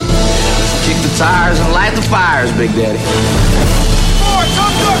tires and light the fires, Big Daddy.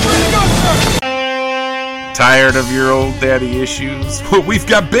 Tired of your old daddy issues? Well, we've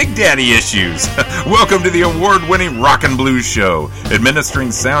got big daddy issues. Welcome to the award-winning Rock and Blues Show,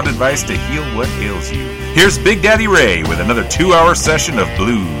 administering sound advice to heal what ails you. Here's Big Daddy Ray with another 2-hour session of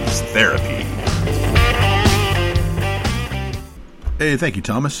blues therapy. Hey, thank you,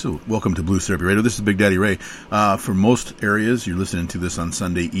 Thomas. So, welcome to Blues Therapy Radio. This is Big Daddy Ray. For most areas, you're listening to this on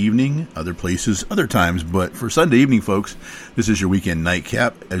Sunday evening. Other places, other times. But for Sunday evening, folks, this is your weekend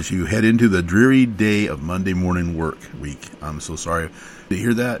nightcap as you head into the dreary day of Monday morning work week. I'm so sorry to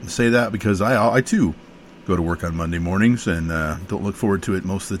hear that and say that because I too, go to work on Monday mornings and don't look forward to it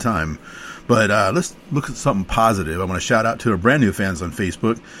most of the time. But let's look at something positive. I want to shout out to our brand new fans on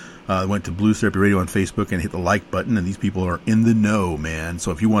Facebook. Went to Blues Therapy Radio on Facebook and hit the like button, and these people are in the know, man.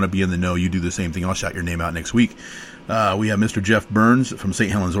 So if you want to be in the know, you do the same thing. I'll shout your name out next week. We have Mr. Jeff Burns from St.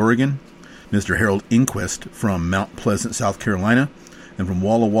 Helens, Oregon, Mr. Harold Inquist from Mount Pleasant, South Carolina, and from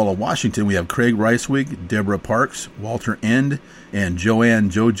Walla Walla, Washington, we have Craig Ricewig, Deborah Parks, Walter End, and Joanne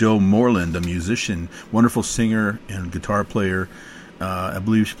JoJo Moreland, a musician, wonderful singer and guitar player. I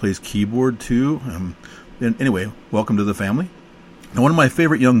believe she plays keyboard too. And anyway, welcome to the family. Now, one of my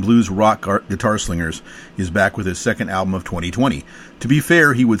favorite young blues rock guitar slingers is back with his second album of 2020. To be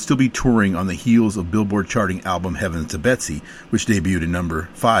fair, he would still be touring on the heels of Billboard charting album Heavens to Betsy, which debuted in number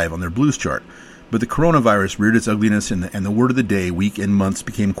 5 on their blues chart. But the coronavirus reared its ugliness, and the word of the day, week and months,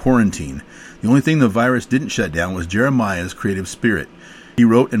 became quarantine. The only thing the virus didn't shut down was Jeremiah's creative spirit. He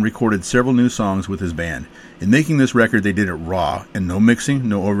wrote and recorded several new songs with his band. In making this record, they did it raw, and no mixing,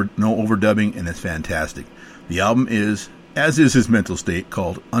 no overdubbing, and it's fantastic. The album is, as is his mental state,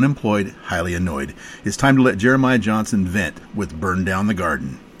 called Unemployed, Highly Annoyed. It's time to let Jeremiah Johnson vent with Burn Down the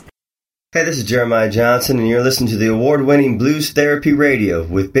Garden. Hey, this is Jeremiah Johnson, and you're listening to the award-winning Blues Therapy Radio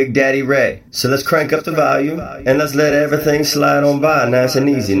with Big Daddy Ray. So let's crank up the volume, and let's let everything slide on by nice and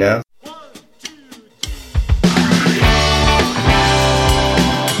easy now.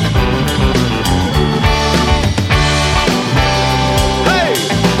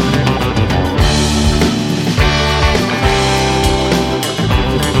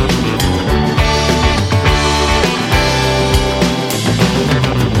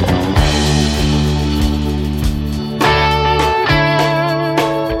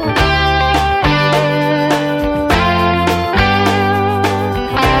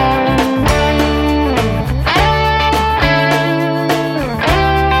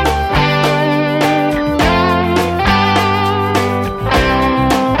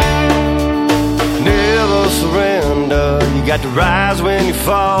 Got to rise when you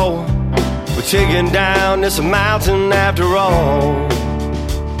fall. We're taking down this mountain after all.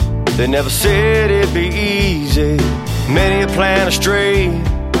 They never said it'd be easy. Many a plan astray.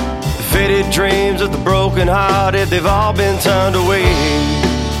 The faded dreams of the broken-hearted, they've all been turned away.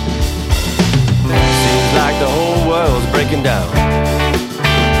 Seems like the whole world's breaking down.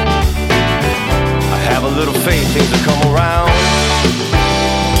 I have a little faith things will come around.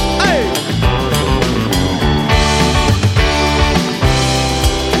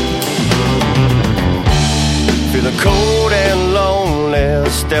 Feeling cold and lonely,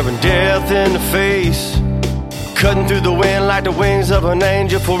 staring death in the face, cutting through the wind like the wings of an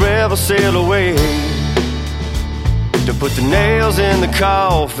angel, forever sail away. To put the nails in the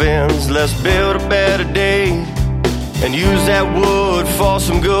coffins, let's build a better day, and use that wood for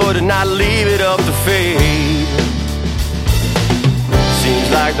some good and not leave it up to fate. Seems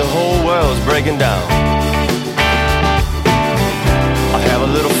like the whole world's breaking down. I have a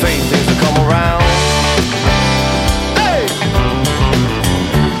little faith things will come around.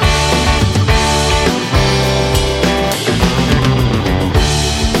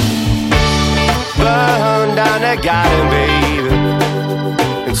 Burn down that garden, baby,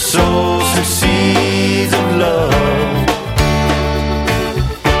 and sow some seeds of love.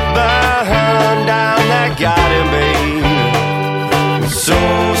 Burn down that garden, baby, and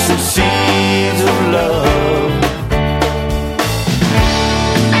sow some seeds of love.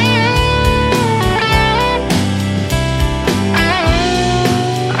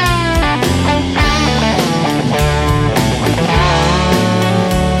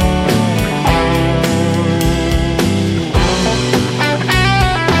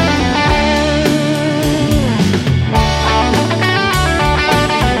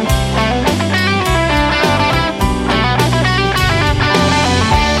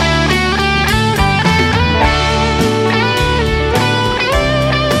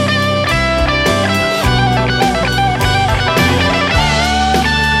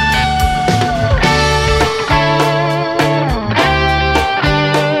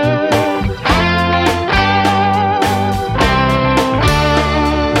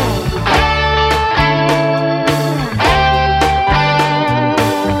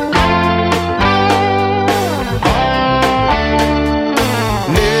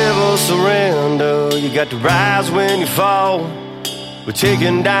 you got to rise when you fall. We're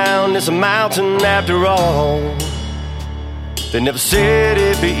taking down this mountain after all. They never said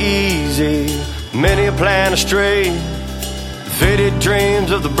it'd be easy. Many a plan astray. The faded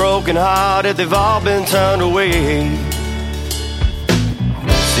dreams of the broken hearted, they've all been turned away.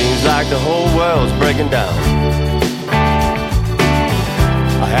 Seems like the whole world's breaking down.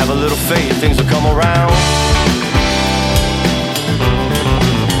 I have a little faith things will come around.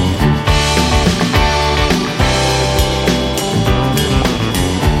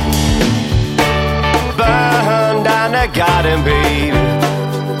 Burn down that garden, baby,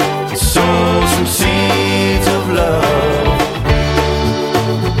 and sow some seeds of love.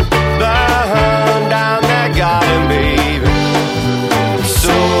 Burn down that garden, baby, and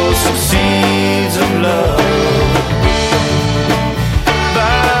sow some seeds of love.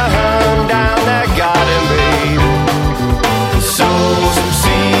 Burn down that garden, baby, and sow some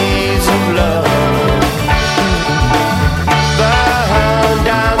seeds of love. Burn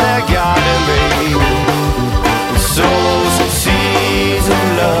down that garden, baby, and sow some seeds of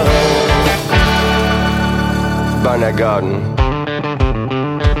love. Burn that garden.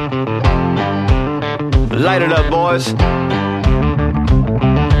 Light it up, boys.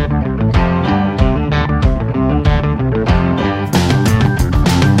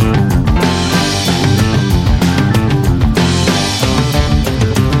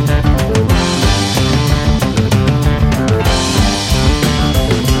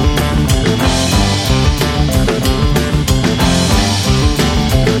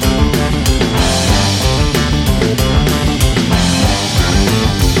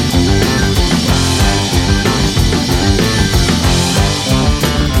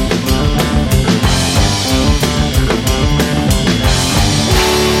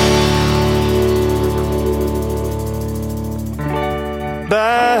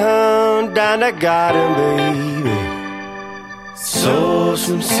 Burn down that garden, baby, sow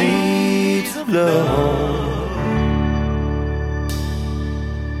some seeds of love.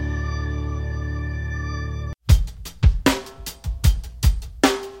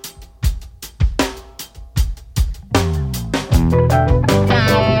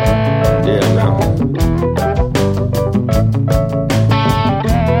 Yeah, man.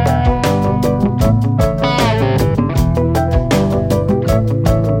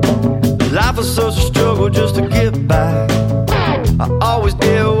 Life was such a struggle just to get by. I always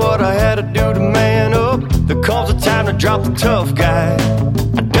did what I had to do to man up. There comes a time to drop the tough guy.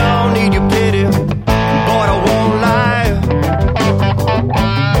 I don't need your pity, but I won't lie.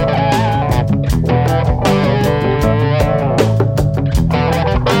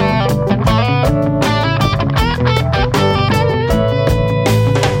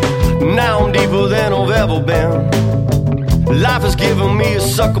 Now I'm deeper than I've ever been. Life has given me a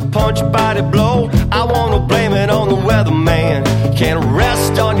sucker punch body blow. I wanna blame it on the weatherman. Can't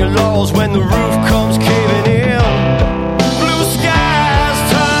rest on your laurels when the roof comes caving in. Blue skies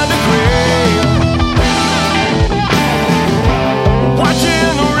turn to gray.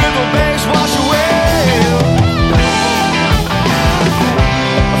 Watching the riverbanks wash away.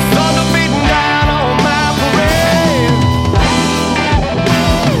 Thunder beating down on my parade.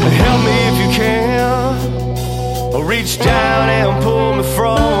 Help me if you can. Reach down and pull me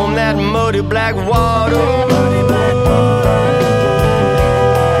from that muddy black water. Muddy black water.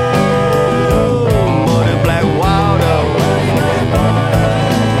 Muddy black water.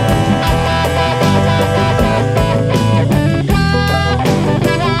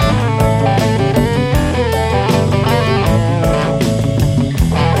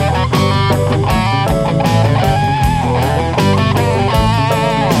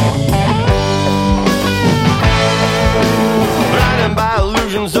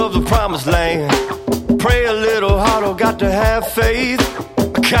 Of the promised land. Pray a little harder, got to have faith.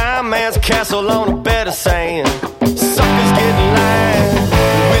 A kind man's castle on a bed of sand. Suckers get in line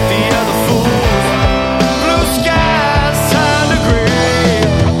with the other fools. Blue skies turn to gray.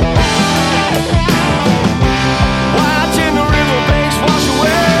 Watching the riverbanks wash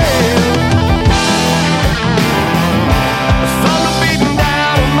away. Thunder beating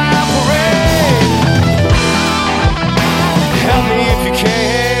down on my parade. Help me if you can.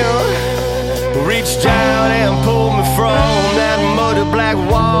 Reach down and pull me from that muddy black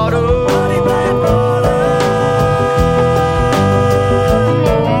water. Muddy black water.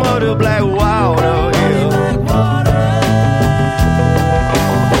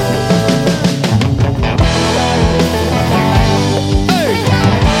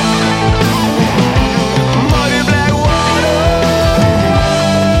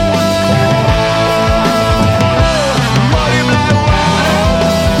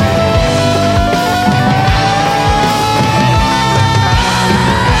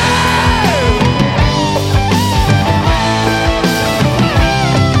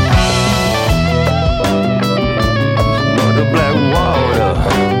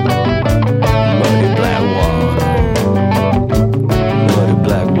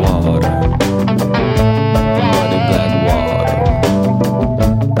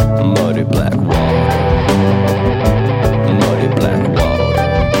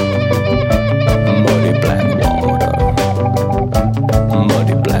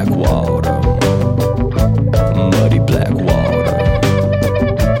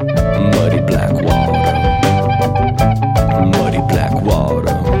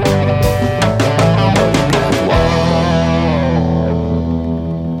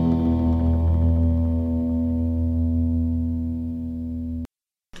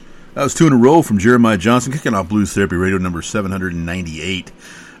 That was 2 in a row from Jeremiah Johnson, kicking off Blues Therapy Radio number 798.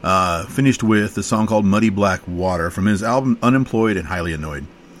 Finished with the song called Muddy Black Water from his album Unemployed and Highly Annoyed.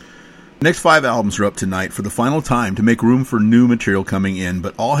 The next 5 albums are up tonight for the final time to make room for new material coming in,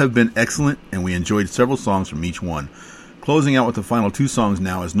 but all have been excellent, and we enjoyed several songs from each one. Closing out with the final 2 songs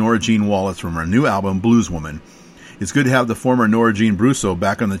now is Nora Jean Wallace from her new album Blues Woman. It's good to have the former Nora Jean Brusso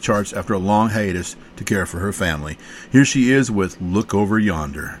back on the charts after a long hiatus to care for her family. Here she is with Look Over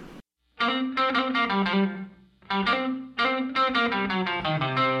Yonder.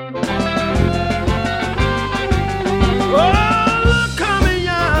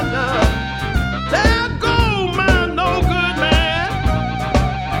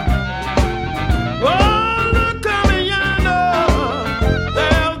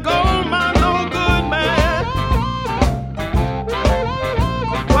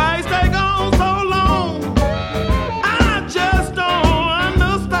 Why stay gone so long? I just don't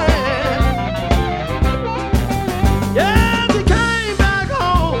understand.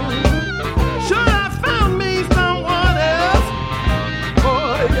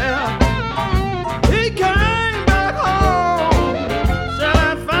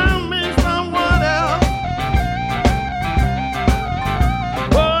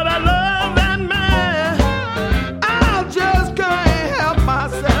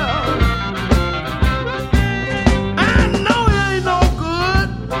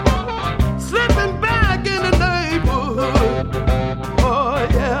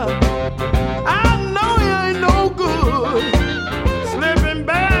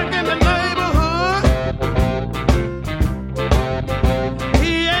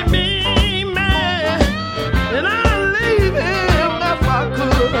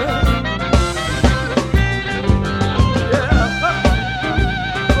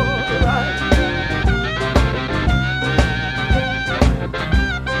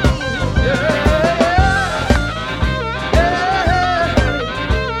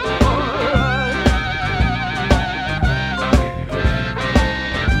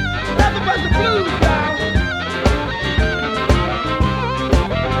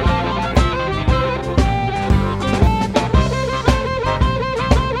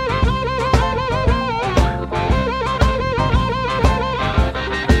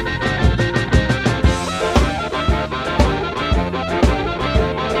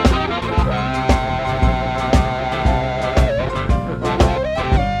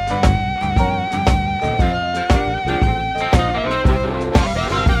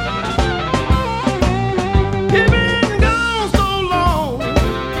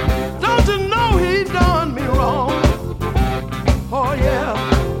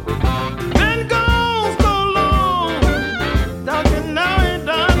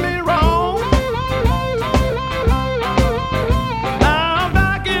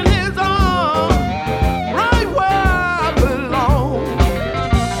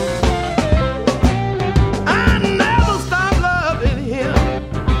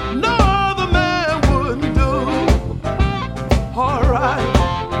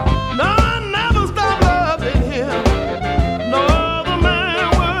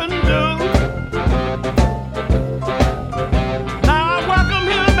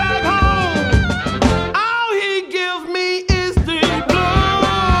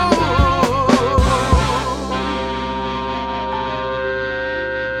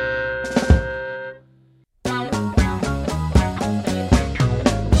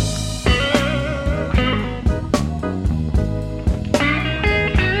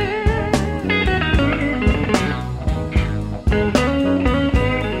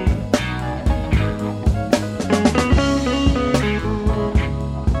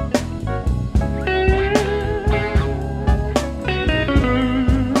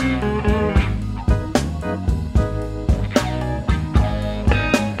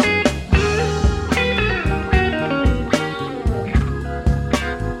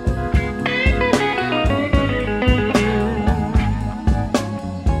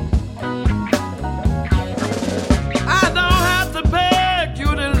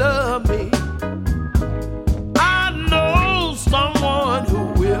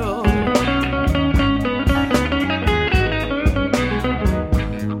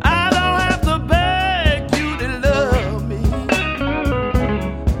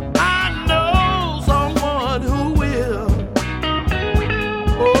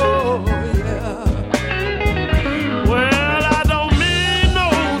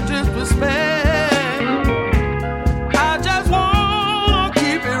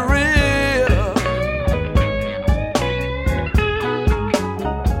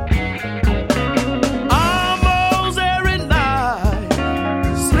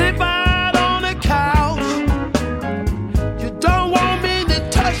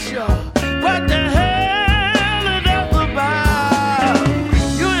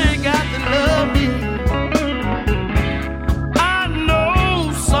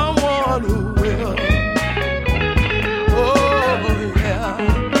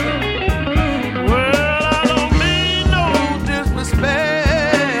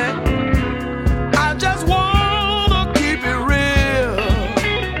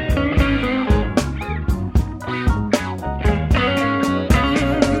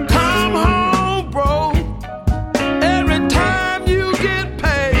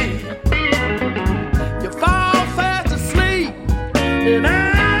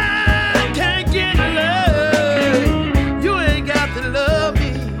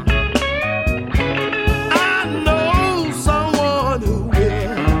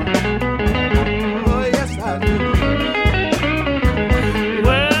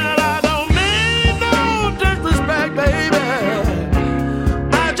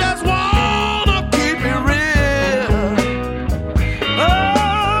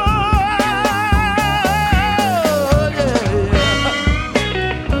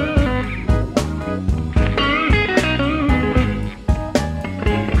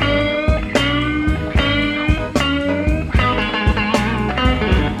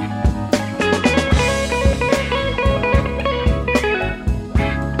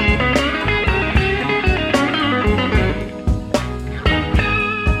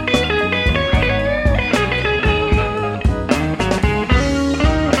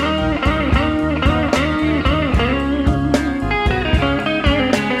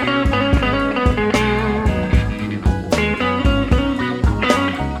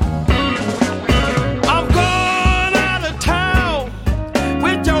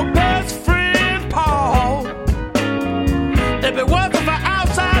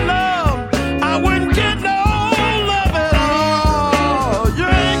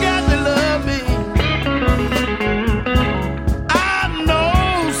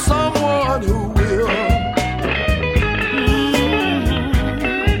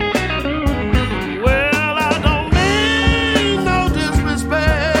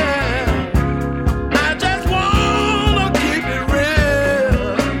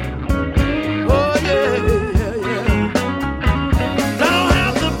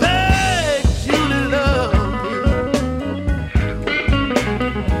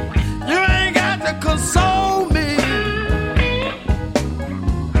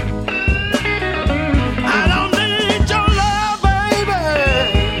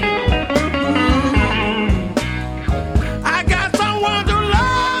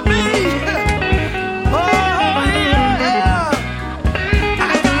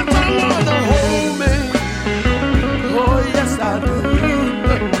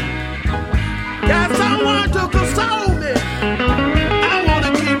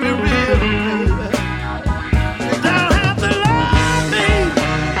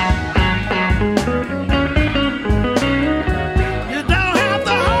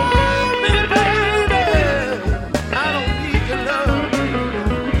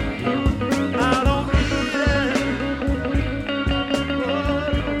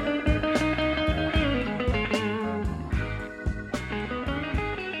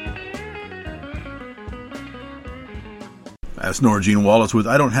 snore Gene Wallace with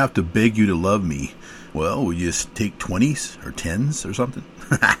I Don't Have to Beg You to Love Me. Well, we just take 20s or 10s or something.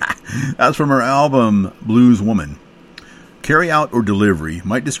 That's from her album Blues Woman. Carry out or delivery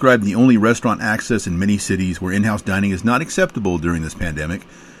might describe the only restaurant access in many cities where in-house dining is not acceptable during this pandemic.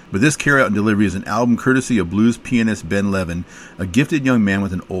 But this carry out and delivery is an album courtesy of blues pianist Ben Levin, a gifted young man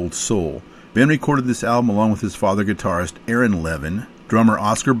with an old soul. Ben recorded this album along with his father guitarist Aaron Levin, drummer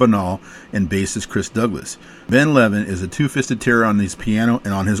Oscar Banal, and bassist Chris Douglas. Ben Levin is a two-fisted terror on his piano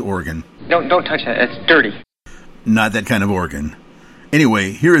and on his organ. Don't touch that. It's dirty. Not that kind of organ.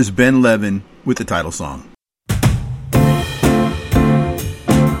 Anyway, here is Ben Levin with the title song.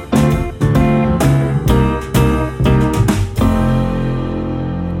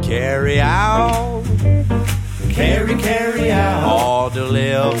 Carry out, carry out, all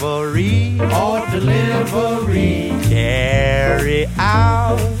delivery, carry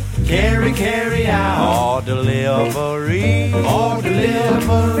out, carry out, all delivery,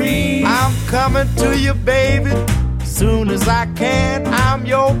 I'm coming to you, baby, soon as I can. I'm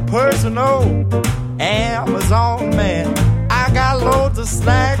your personal Amazon man. I got loads of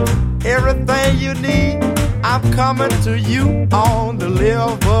snacks, everything you need. I'm coming to you on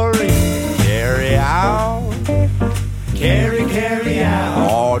delivery. Carry out, carry out,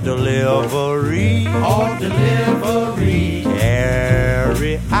 all delivery,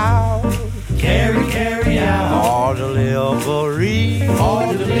 carry out, carry out, all delivery,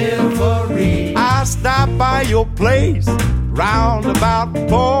 I stop by your place round about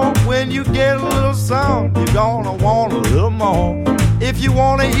 4. When you get a little something, you're gonna want a little more. If you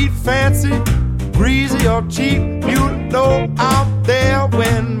wanna eat fancy, greasy or cheap, you know I'm there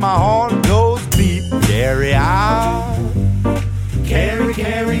when my horn goes beep. Carry out,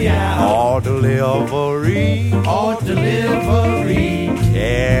 carry out, all delivery,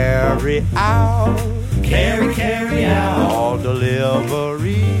 carry out, carry out, all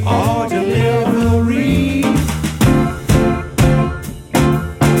delivery,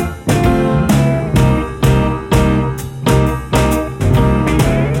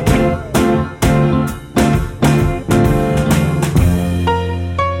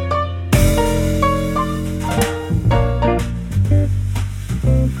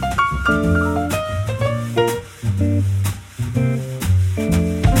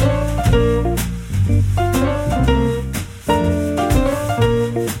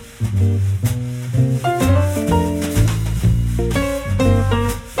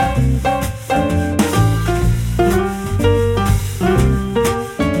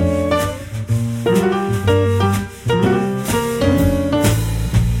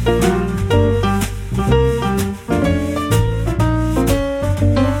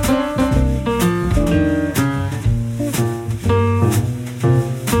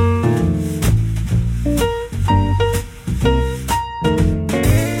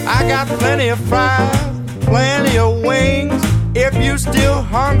 plenty of fries, plenty of wings. If you still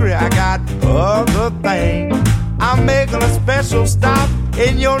hungry, I got other things. I'm making a special stop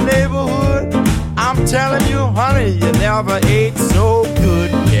in your neighborhood. I'm telling you, honey, you never ate so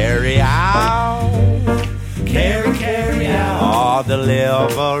good. Carry out, carry out, all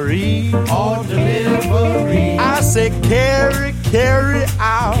delivery, I say carry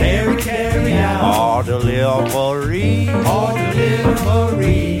out, carry out, all delivery,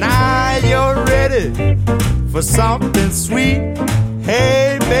 Now you're ready for something sweet.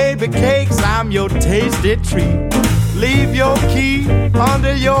 Hey, baby cakes, I'm your tasty treat. Leave your key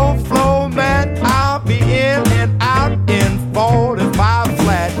under your floor mat. I'll be in and out in 45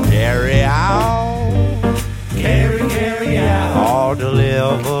 flat. Carry out, carry out, all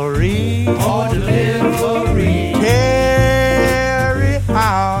delivery, carry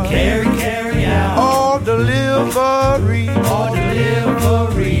out, carry out, all delivery,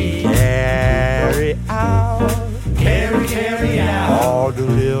 carry out, carry out, all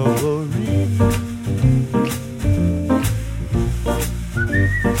delivery.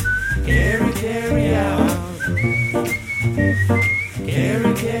 Carry out,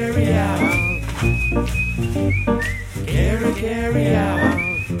 carry out,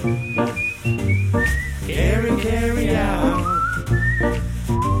 carry out, carry out,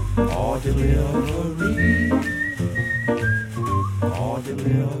 all delivery, all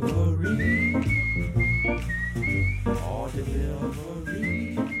delivery, all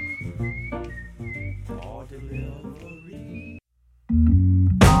delivery, all delivery.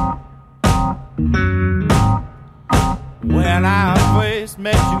 When I first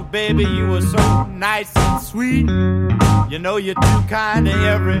met you, baby, you were so nice and sweet. You know you're too kind to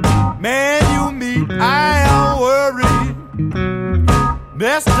every man you meet. I am worried,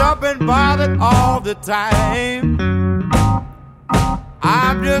 messed up and bothered all the time.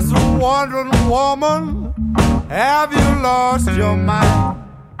 I'm just wondering, woman, have you lost your mind?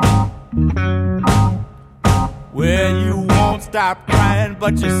 Well, you won't stop crying,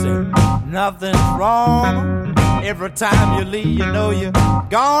 but you say nothing's wrong. Every time you leave, you know you're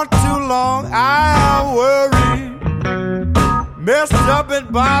gone too long. I worry, messed up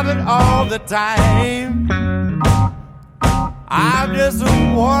and bothered all the time. I'm just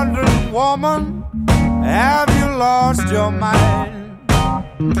wondering, woman, have you lost your mind?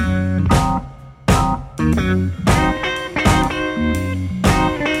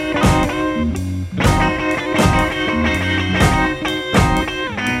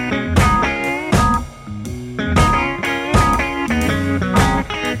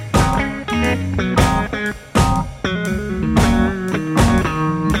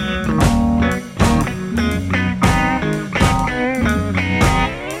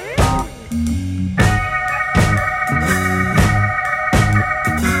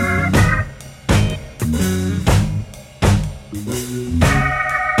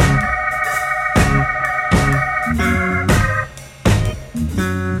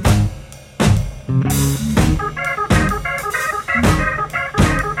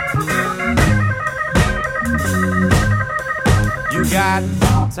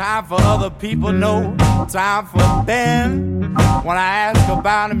 Time for other people, no time for them. When I ask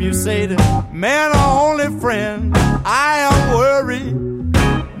about them, you say that men are only friends. I am worried,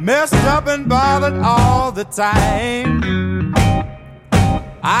 messed up and bothered all the time.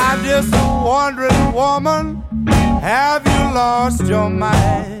 I'm just wondering, woman, have you lost your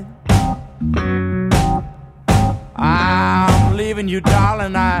mind? I'm leaving you,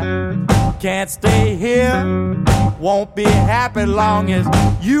 darling, I can't stay here. Won't be happy long as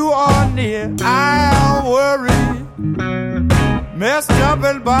you are near. I'm worried, messed up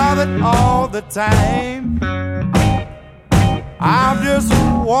and bothered all the time. I'm just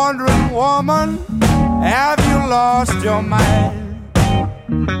wondering, woman, have you lost your mind?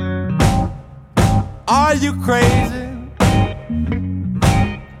 Are you crazy?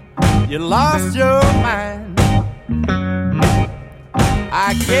 You lost your mind.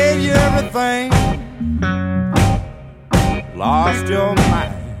 I gave you everything. Lost your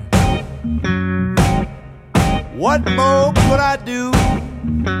mind. What more could I do?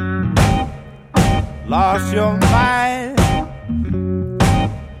 Lost your mind.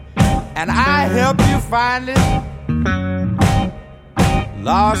 And I helped you find it.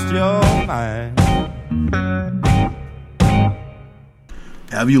 Lost your mind.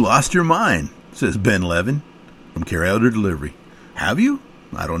 Have you lost your mind? Says Ben Levin from Carry Out Delivery. Have you?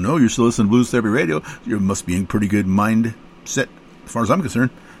 I don't know. You're still listening to Blues Therapy Radio. You must be in pretty good mind set, as far as I'm concerned.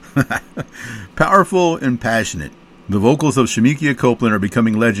 Powerful and passionate. The vocals of Shemekia Copeland are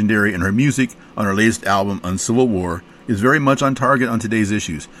becoming legendary, and her music on her latest album, Uncivil War, is very much on target on today's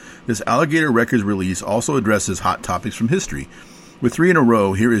issues. This Alligator Records release also addresses hot topics from history. With 3 in a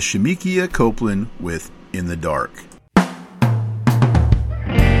row, here is Shemekia Copeland with In the Dark.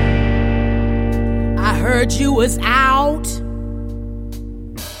 I heard you was out,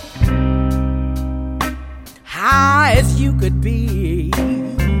 high as you could be,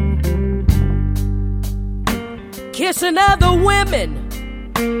 kissing other women,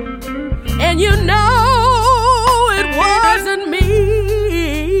 and you know it wasn't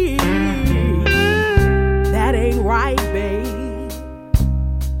me. That ain't right, babe.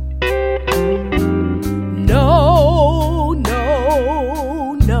 No,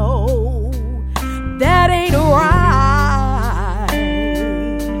 no, no, that ain't right.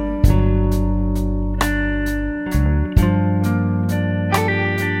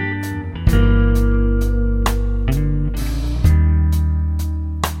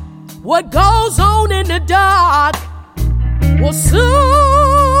 What goes on in the dark will soon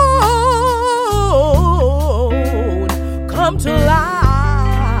come to light.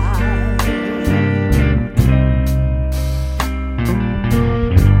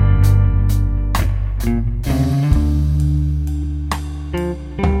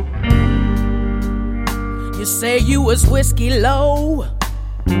 You say you was whiskey low,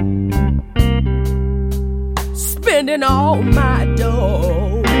 spending all my dough.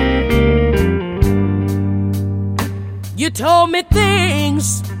 You told me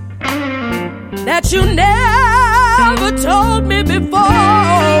things that you never told me before.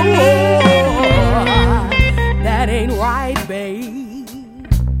 That ain't right, babe.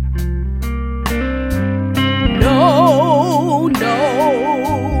 No,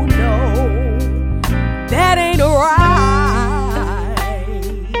 no, no, that ain't right.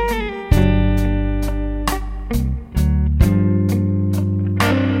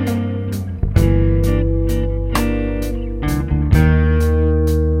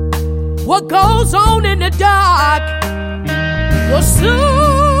 goes on in the dark will soon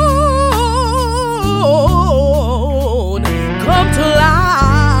come to light.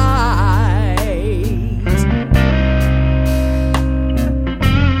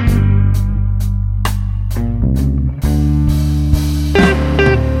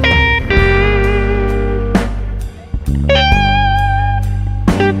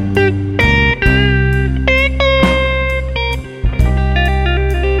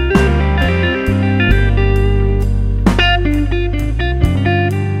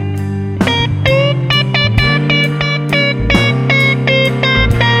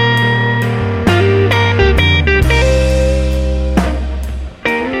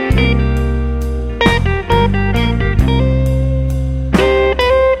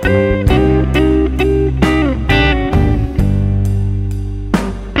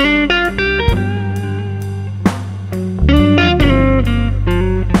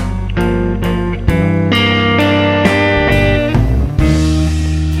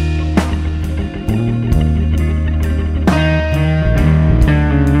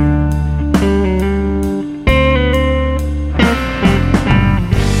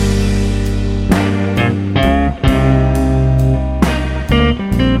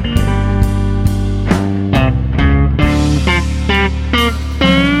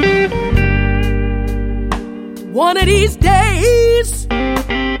 One of these days,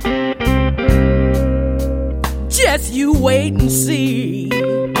 just you wait and see.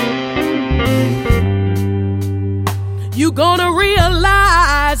 You gonna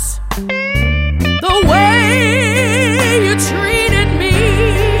realize the way you treated me,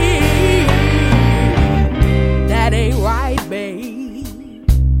 that ain't right, babe.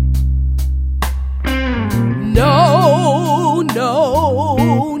 No,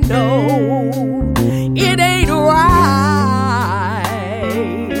 no, no. It ain't right.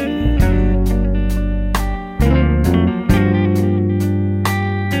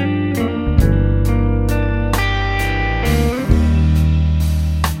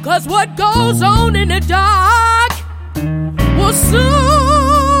 'Cause what goes on in the dark will soon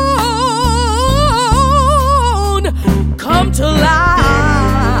come to light.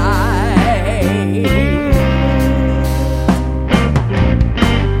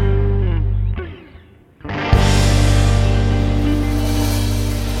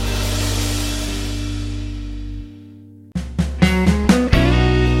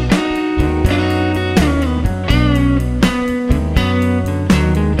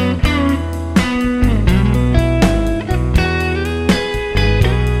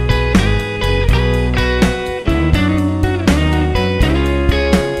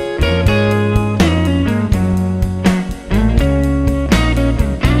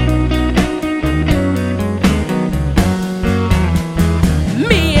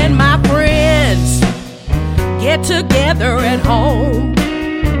 Together at home,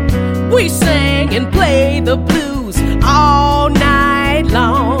 we sang and played the blues all night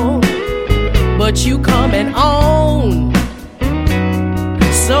long. But you coming on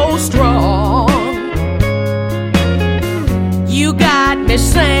so strong, you got me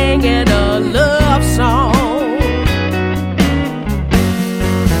singing a love song.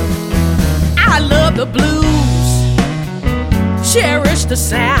 I love the blues, cherish the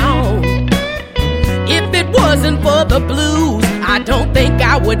sound. If it wasn't for the blues, I don't think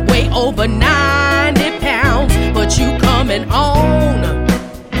I would weigh over 90 pounds. But you coming on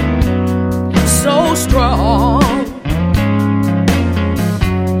so strong,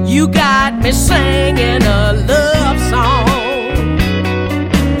 you got me singing a love song.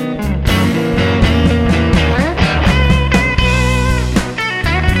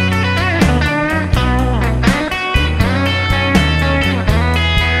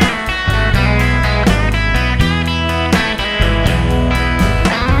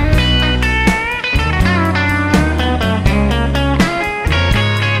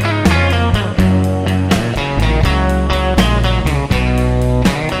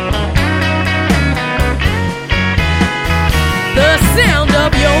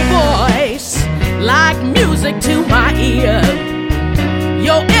 To my ear,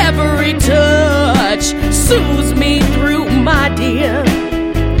 your every touch soothes me through, my dear.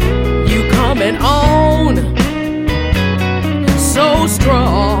 You coming on so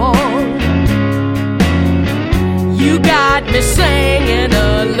strong, you got me singing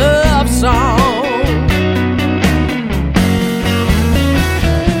a love song.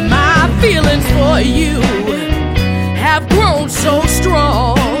 My feelings for you have grown so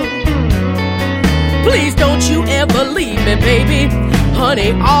strong. Please don't you ever leave me, baby,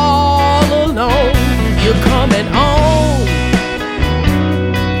 honey, all alone. You're coming on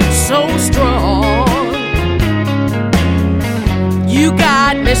so strong. You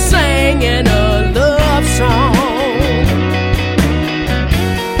got me singing a love song.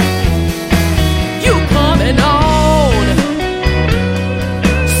 You coming on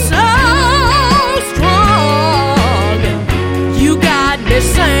so strong. You got me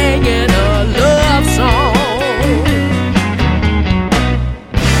singing a love song.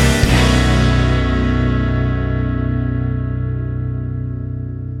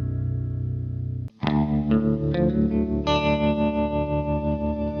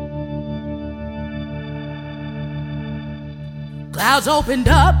 Clouds opened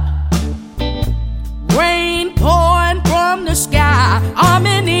up, rain pouring from the sky. I'm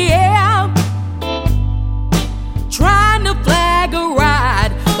in the air, trying to flag a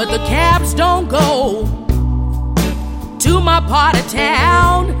ride, but the cabs don't go to my part of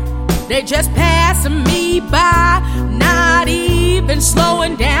town. They just passing me by, not even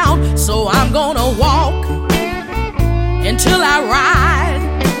slowing down. So I'm gonna walk until I ride.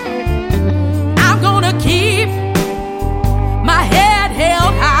 I'm gonna keep my head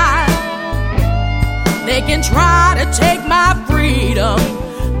held high. They can try to take my freedom,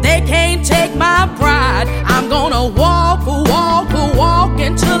 they can't take my pride. I'm gonna walk, walk, walk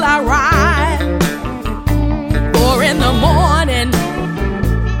until I ride. 4 in the morning,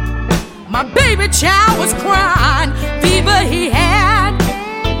 my baby child was crying. Fever he had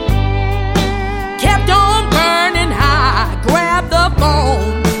kept on burning high. Grab the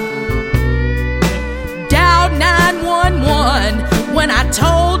phone, dialed 911. When I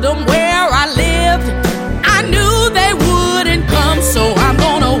told them where I lived, I knew they wouldn't come. So I'm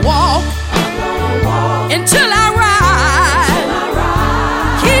gonna walk until I ride.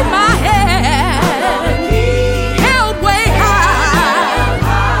 Keep my head held way high.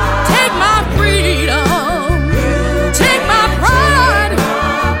 Take my freedom, take my pride.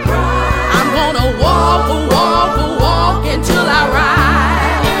 I'm gonna walk, walk, walk until I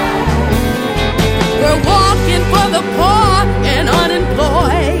ride. We're walking for the poor and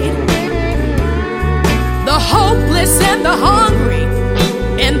unemployed, the hopeless and the hungry,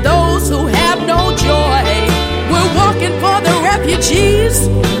 and those who have no joy. We're walking for the refugees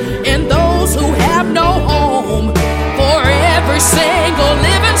and those who have no home, for every single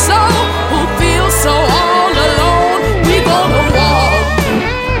living soul who feels so all alone. We gonna walk.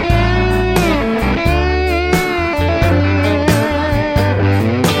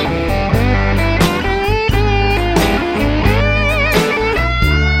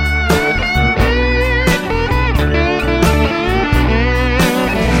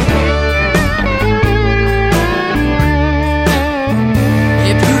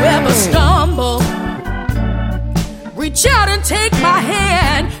 Stumble, reach out and take my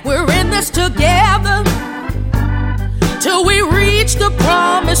hand. We're in this together till we reach the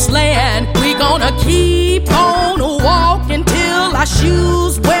promised land. We gonna keep on walking till our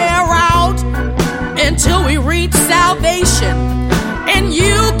shoes wear out, until we reach salvation and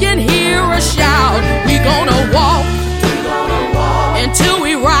you can hear us shout. We gonna walk until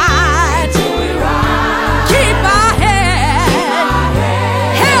we ride. Keep our head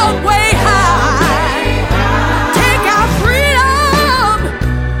held way high. Take our freedom,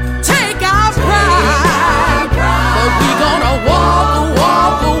 take our pride. But we gonna walk,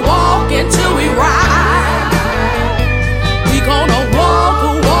 walk, walk until we ride. We gonna walk,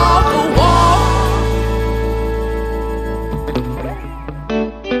 walk, walk.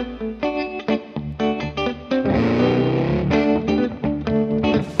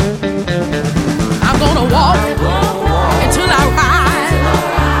 I'm gonna walk until I ride.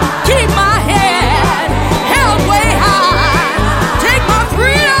 Keep my head held way high. Take my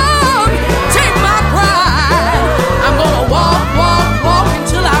freedom, take my pride. I'm gonna walk, walk, walk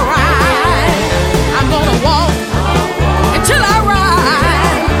until I ride. I'm gonna walk until I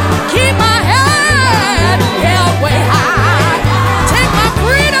ride. Keep my head held way high. Take my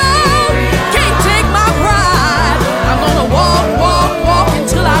freedom, can't take my pride. I'm gonna walk, walk, walk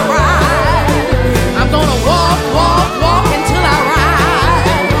until I ride. I'm gonna walk, walk, walk until I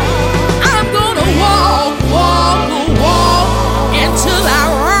ride. I'm gonna walk, walk, walk until I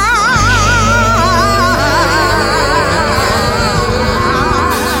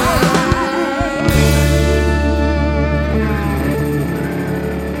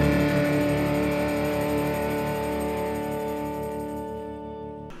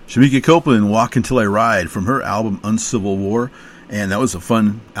Shamika Copeland, Walk Until I Ride, from her album Uncivil War. And that was a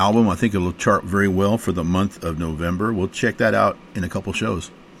fun album. I think it'll chart very well for the month of November. We'll check that out in a couple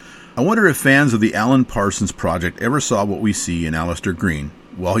shows. I wonder if fans of the Alan Parsons Project ever saw what we see in Alistair Green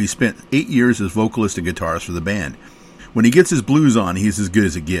while he spent 8 years as vocalist and guitarist for the band. When he gets his blues on, he's as good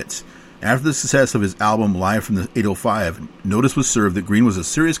as it gets. After the success of his album Live from the 805, notice was served that Green was a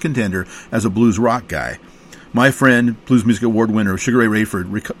serious contender as a blues rock guy. My friend, Blues Music Award winner Sugar Ray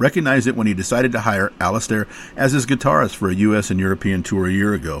Rayford, recognized it when he decided to hire Alistair as his guitarist for a U.S. and European tour a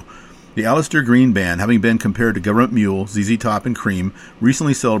year ago. The Alistair Green Band, having been compared to Government Mule, ZZ Top, and Cream,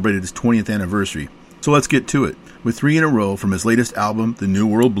 recently celebrated its 20th anniversary. So let's get to it. With 3 in a row from his latest album, The New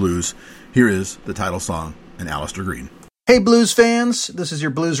World Blues, here is the title song and Alistair Green. Hey blues fans, this is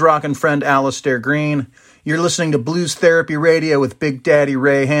your blues rockin' friend Alistair Green. You're listening to Blues Therapy Radio with Big Daddy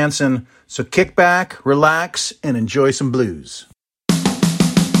Ray Hansen, so kick back, relax, and enjoy some blues.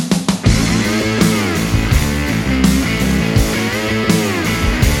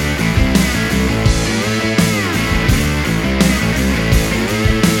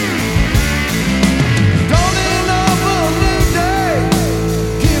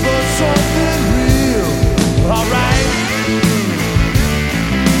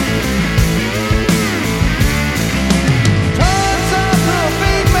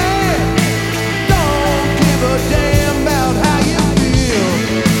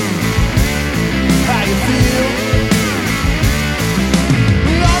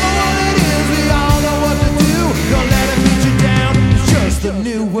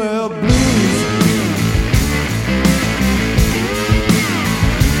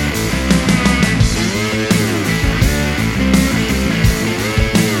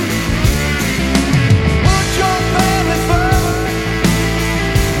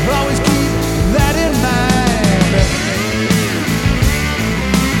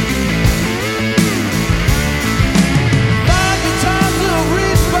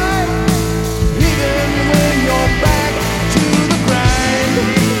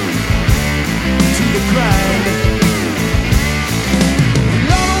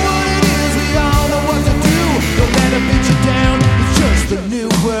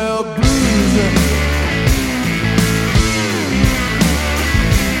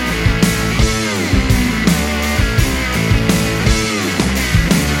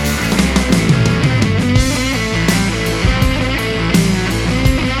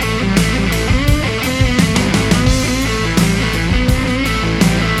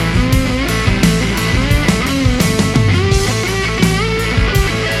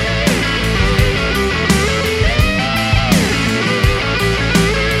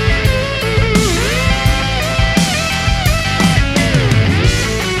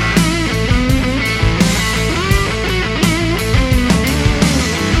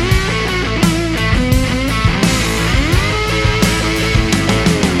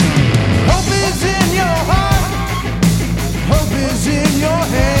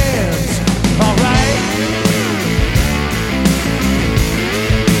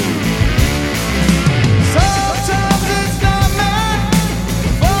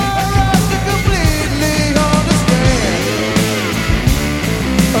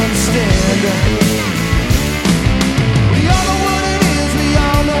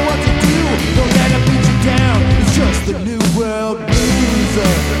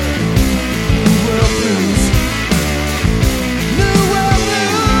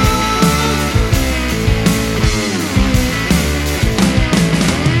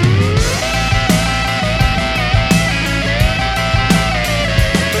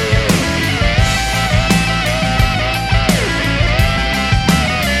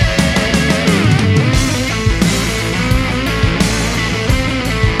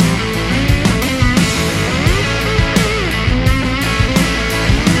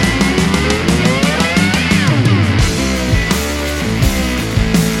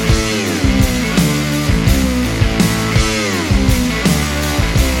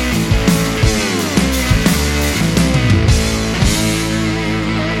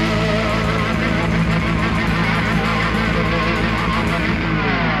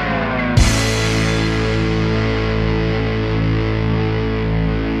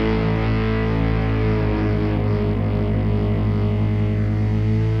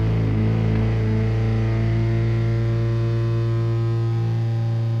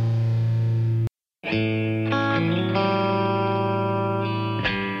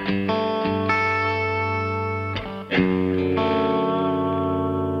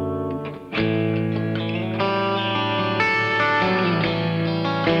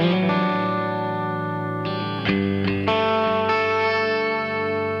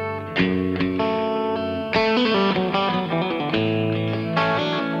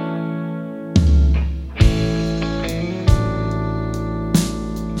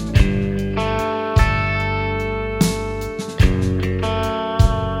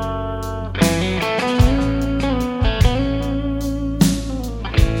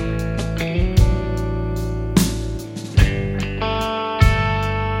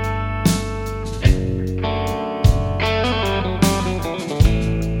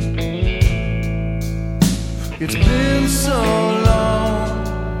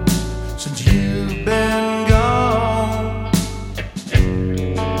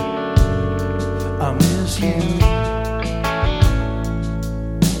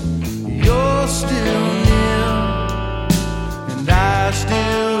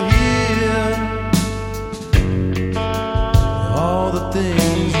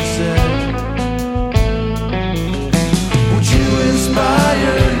 things you said. What you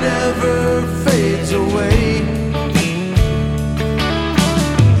inspire never fades away.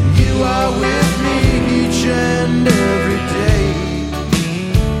 You are with me each and every day.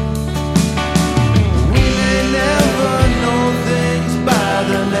 We may never know things by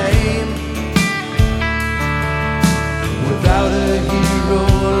the name. Without a hero,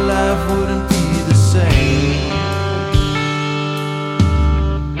 life wouldn't be the same.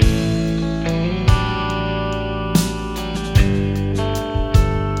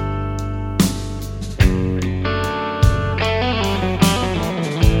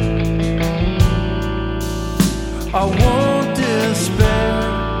 I won't despair,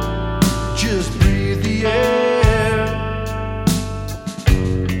 just breathe the air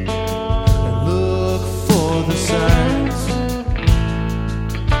and look for the signs.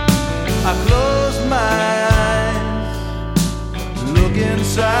 I close my eyes, look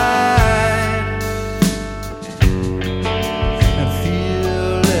inside and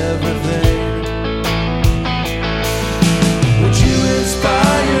feel everything. What you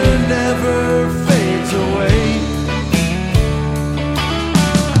inspire never fades away.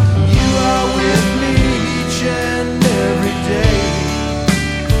 You are with me each and every day.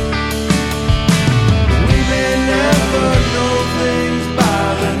 We may never know things by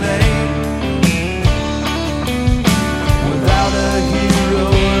the name. Without a hero,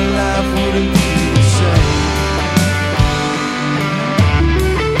 life wouldn't be the same.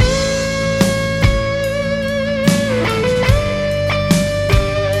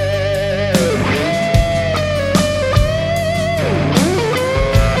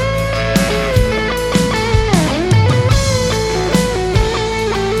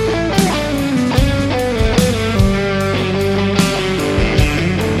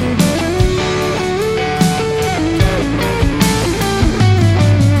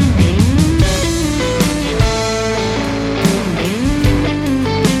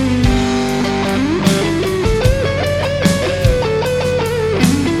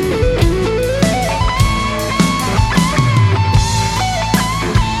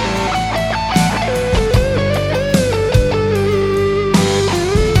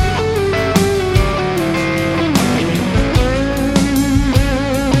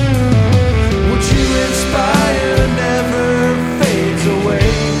 What you inspire never fades away.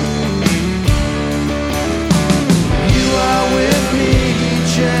 You are with me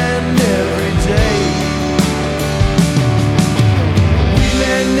each and every day. We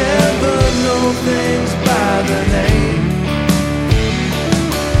may never know things by the name.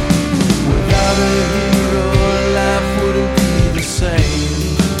 Without a hero, life wouldn't be the same.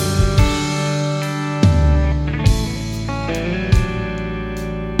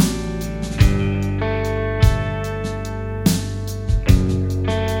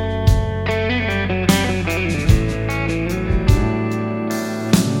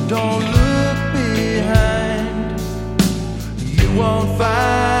 Don't look behind, you won't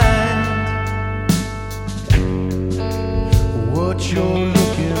find what you're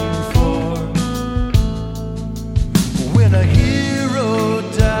looking for. When a hero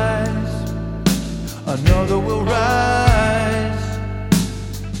dies, another will rise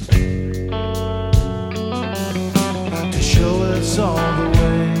to show us all the way.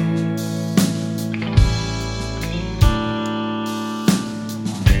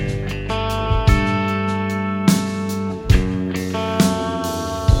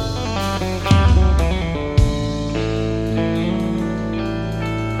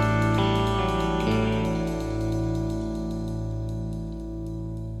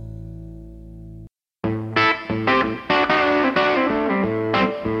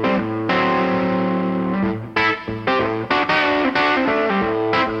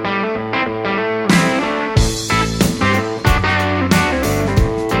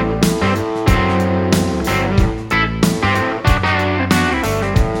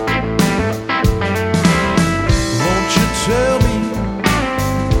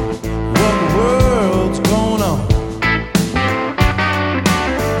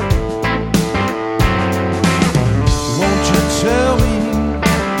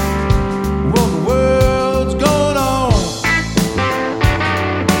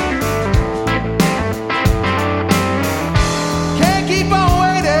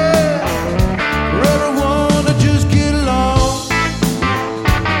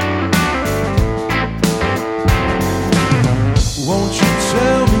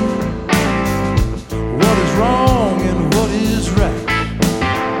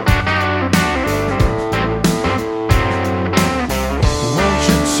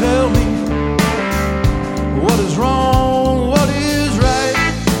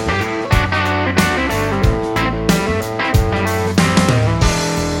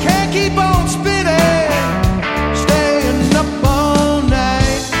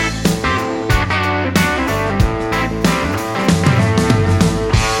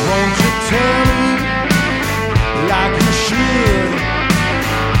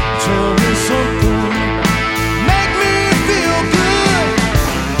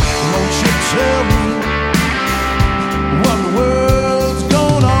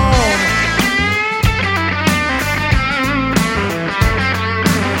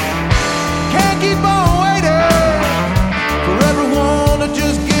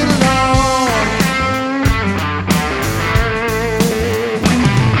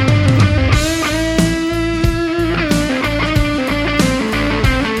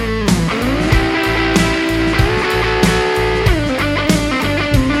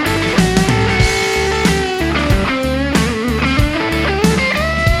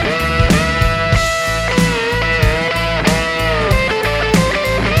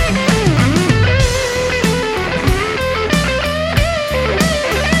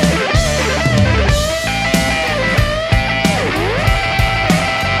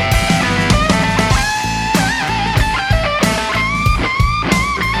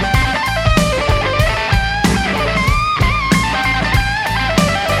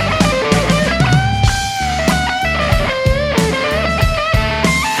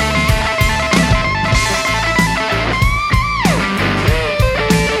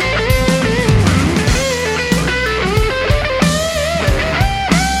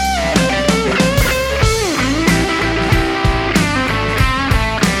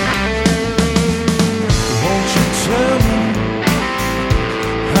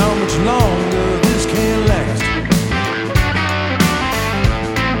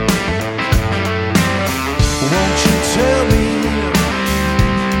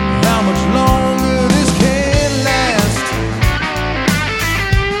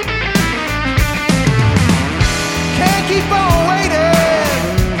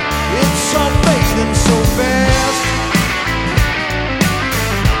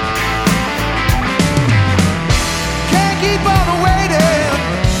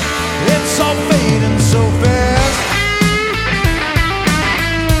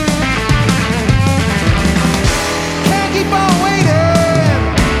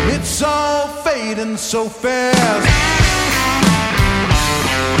 so fast.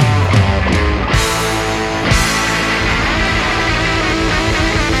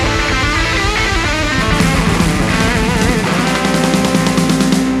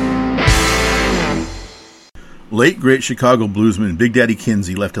 Late great Chicago bluesman Big Daddy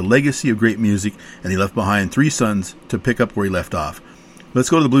Kinsey left a legacy of great music, and he left behind 3 sons to pick up where he left off. Let's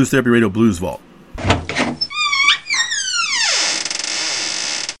go to the Blues Therapy Radio Blues Vault.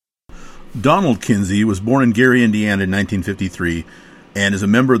 Donald Kinsey was born in Gary, Indiana in 1953 and is a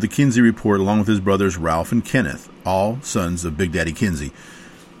member of the Kinsey Report along with his brothers Ralph and Kenneth, all sons of Big Daddy Kinsey.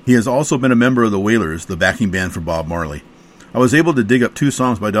 He has also been a member of the Wailers, the backing band for Bob Marley. I was able to dig up 2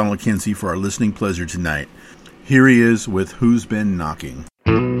 songs by Donald Kinsey for our listening pleasure tonight. Here he is with Who's Been Knocking.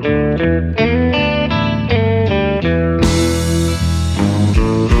 Tell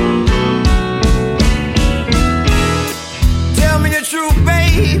me the truth,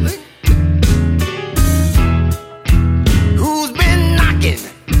 babe. Who's been knocking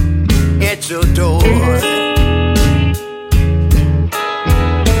at your door?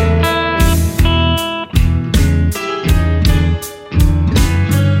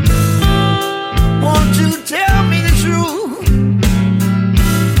 Won't you tell me the truth?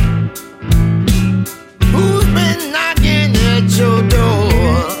 Who's been knocking at your door?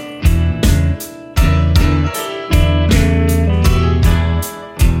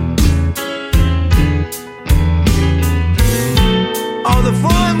 All the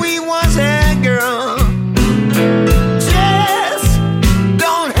fun we once had, girl, just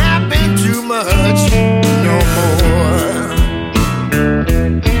don't happen too much no more.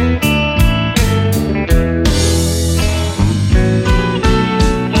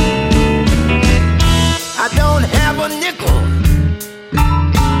 I don't have a nickel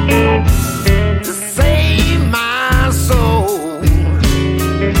to save my soul.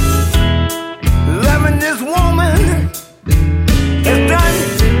 Loving this woman has done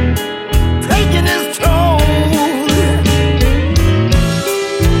taken its toll.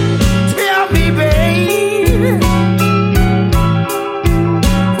 Tell me, babe,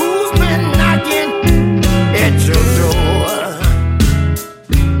 who's been knocking at your door?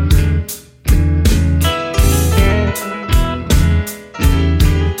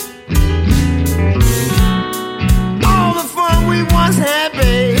 All the fun we once had,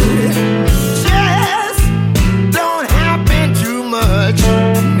 babe, just don't happen too much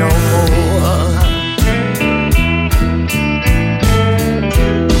no more.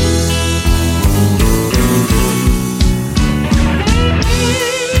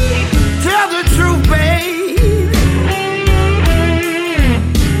 Tell the truth, babe.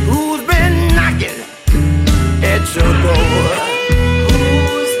 Who's been knocking at your door?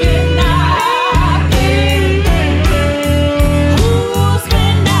 Who's been knocking? Who's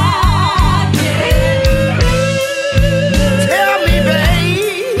been knocking? Tell me,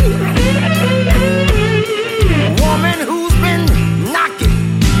 babe. Woman, who's been knocking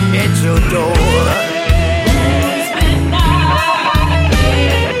at your door? Who's been knocking?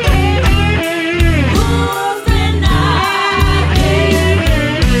 Who's been knocking?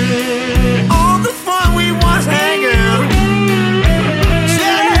 All the fun we once had, girl,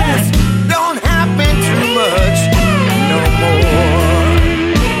 just don't happen too much no more.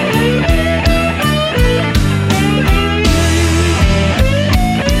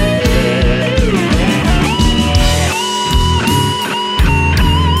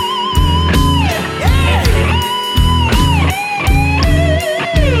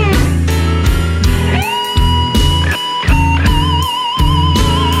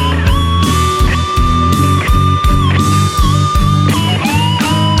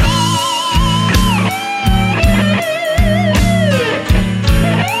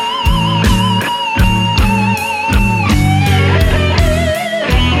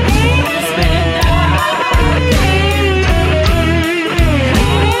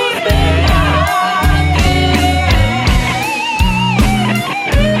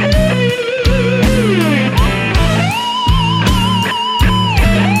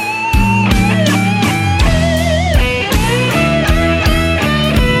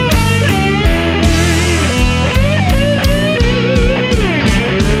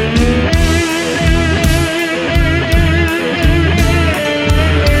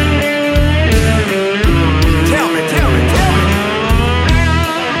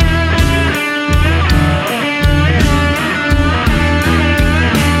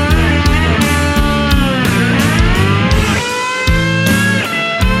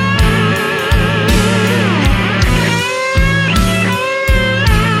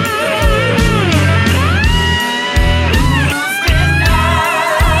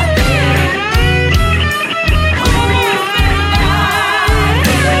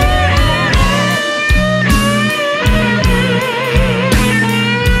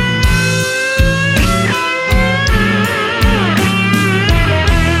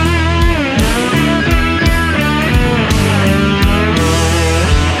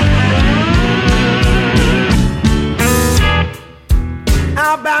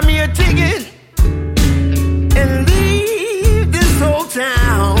 I'll buy me a ticket and leave this whole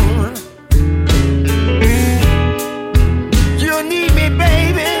town. You'll need me,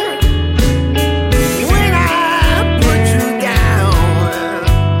 baby, when I put you down.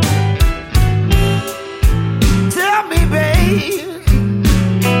 Tell me, babe,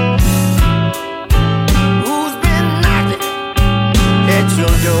 who's been knocking at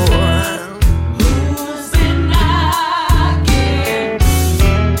your door?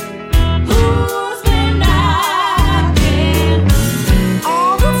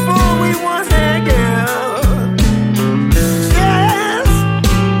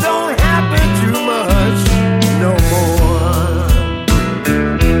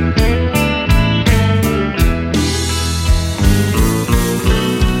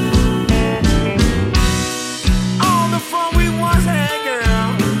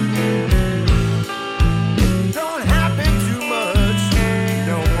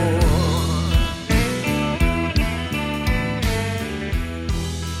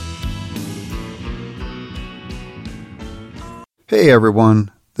 Hey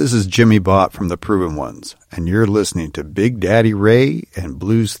everyone, this is Jimmy Bott from The Proven Ones, and you're listening to Big Daddy Ray and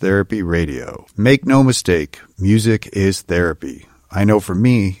Blues Therapy Radio. Make no mistake, music is therapy. I know for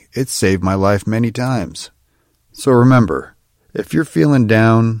me, it's saved my life many times. So remember, if you're feeling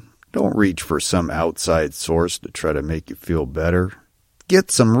down, don't reach for some outside source to try to make you feel better.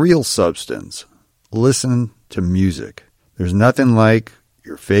 Get some real substance. Listen to music. There's nothing like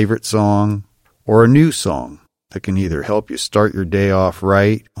your favorite song or a new song that can either help you start your day off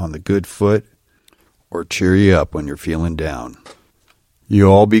right on the good foot or cheer you up when you're feeling down.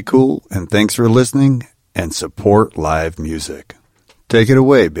 You all be cool, and thanks for listening, and support live music. Take it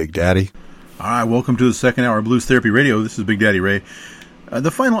away, Big Daddy. All right, welcome to the second hour of Blues Therapy Radio. This is Big Daddy Ray.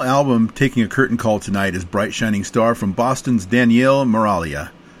 The final album taking a curtain call tonight is Bright Shining Star from Boston's Danielle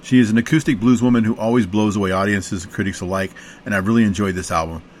Moralia. She is an acoustic blues woman who always blows away audiences and critics alike, and I've really enjoyed this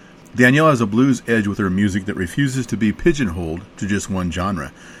album. Danielle has a blues edge with her music that refuses to be pigeonholed to just one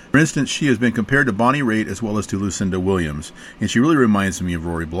genre. For instance, she has been compared to Bonnie Raitt as well as to Lucinda Williams, and she really reminds me of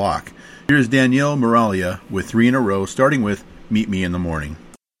Rory Block. Here's Danielle Moralia with 3 in a row, starting with Meet Me in the Morning.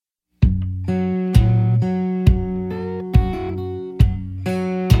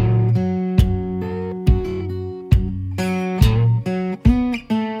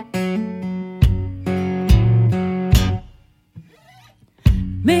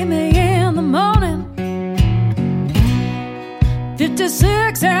 Meet me in the morning,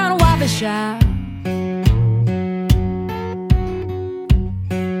 56 and Waukesha.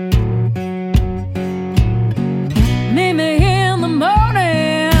 Meet me in the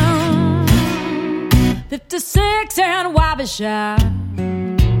morning, 56 and Waukesha.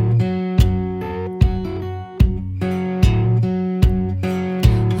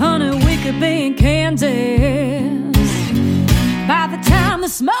 Honey, we could be in Kansas by the time the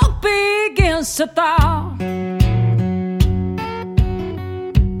smoke begins to thaw.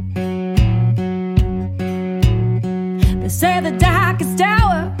 They say the darkest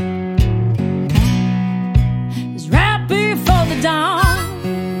hour is right before the dawn.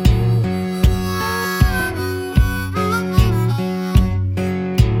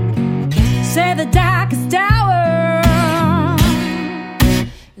 Say the darkest hour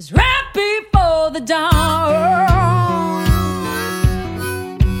is right before the dawn.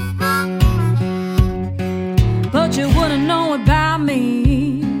 But you wouldn't know about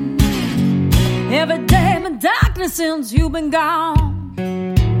me. Every day my darkness since you've been gone.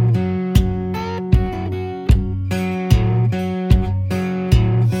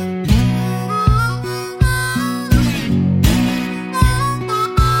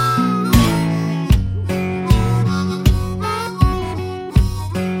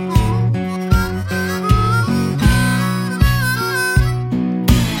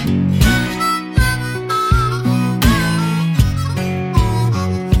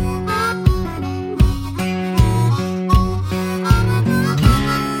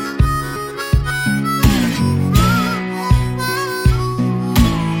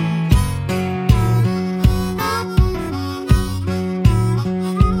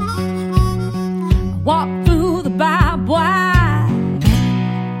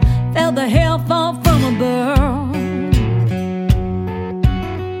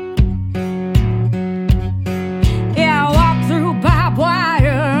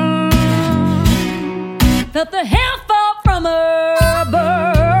 Let the hair fall from her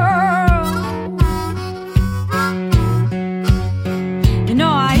bird. You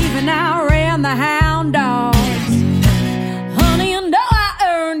know I even outran the hound dogs. Honey, you know I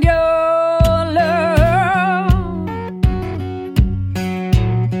earned your love.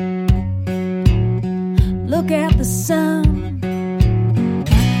 look at the sun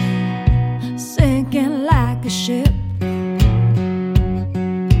sinking like a ship.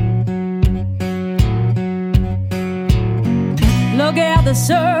 Look at the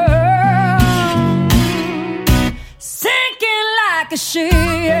sun sinking like a ship.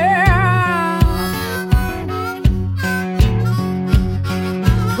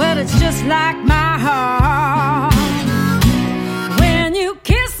 Well, it's just like my heart when you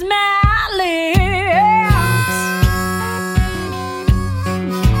kiss my lips.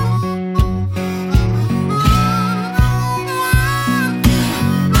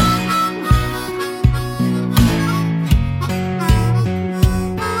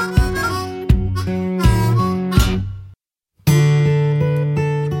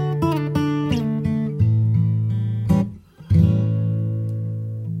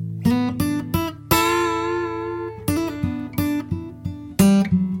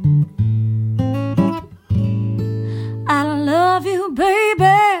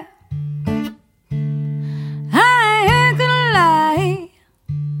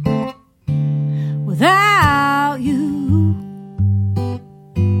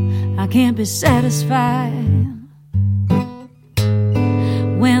 Can't be satisfied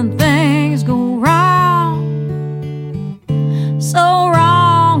when things go wrong, so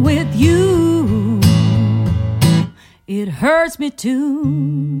wrong with you. It hurts me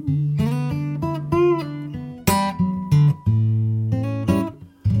too.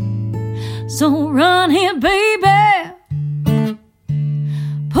 So run here, baby,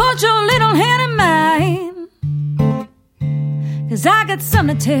 put your little hand in mine, 'cause I got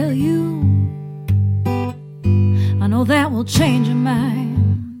something to tell you. I know that will change your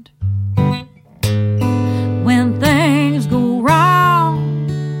mind. When things go wrong,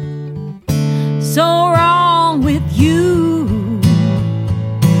 so wrong with you,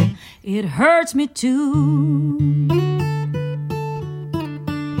 it hurts me too.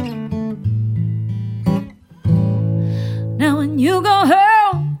 Now when you go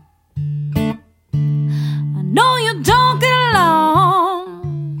home, I know you don't get along.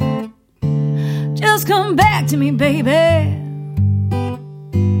 Just come back to me, baby,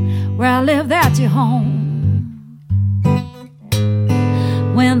 where I live, that's your home.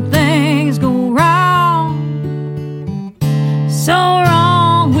 When things go wrong, so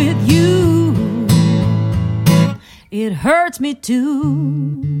wrong with you, it hurts me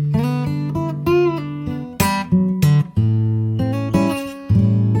too.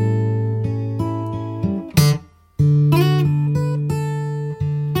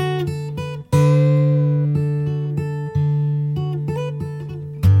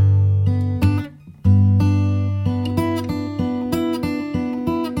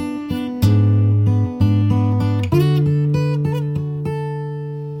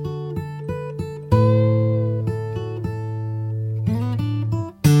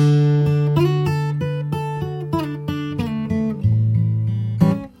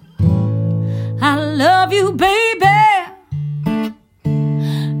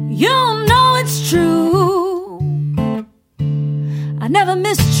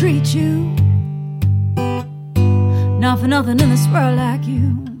 Mistreat you, not for nothing in this world like you.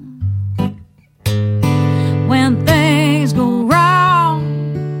 When things go wrong,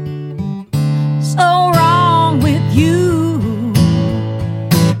 so wrong with you,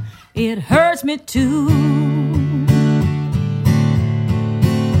 it hurts me too.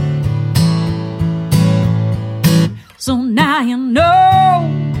 So now you know,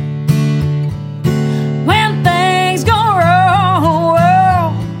 when things go wrong,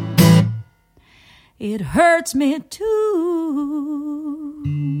 it hurts me too.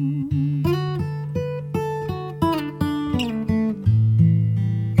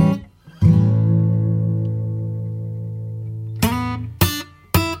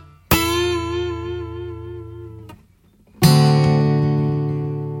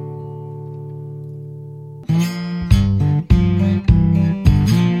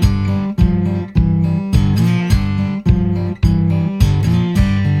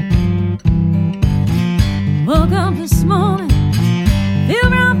 Woke up this morning, feel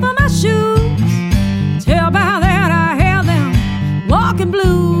around for my shoes. Tell by that I had them walking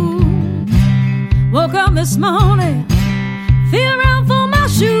blues. Woke up this morning, feel around for my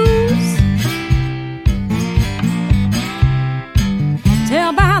shoes.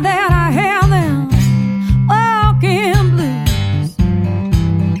 Tell by that I had them walking blues.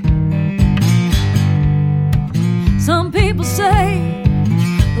 Some people say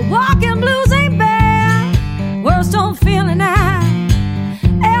the walking blues ain't bad. Worst don't feeling I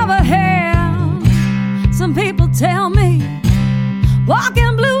ever had. Some people tell me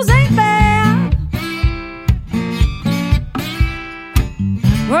walking blues ain't bad.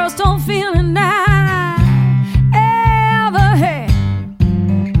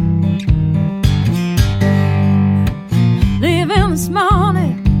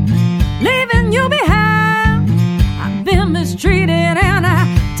 mistreated and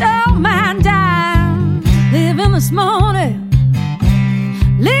I don't mind dying. Living this morning,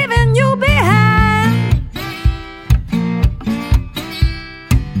 leaving you behind.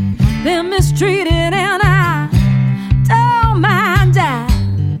 Been mistreated and I don't mind dying.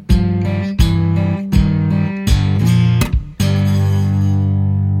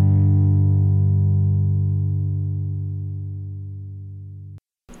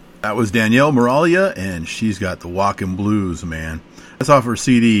 That was Danielle Moralia, and she's got the Walkin' Blues, man. That's off her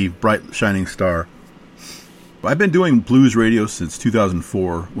CD, Bright Shining Star. I've been doing blues radio since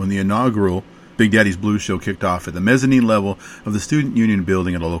 2004, when the inaugural Big Daddy's Blues Show kicked off at the mezzanine level of the Student Union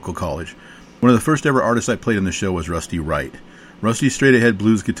building at a local college. One of the first ever artists I played on the show was Rusty Wright. Rusty's straight-ahead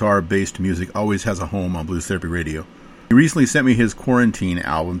blues guitar-based music always has a home on Blues Therapy Radio. He recently sent me his Quarantine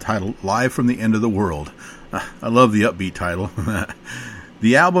album titled Live from the End of the World. I love the upbeat title.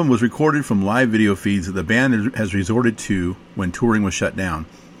 The album was recorded from live video feeds that the band has resorted to when touring was shut down.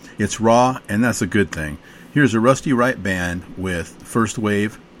 It's raw, and that's a good thing. Here's a Rusty Wright band with First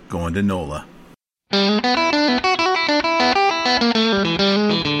Wave, Going to NOLA.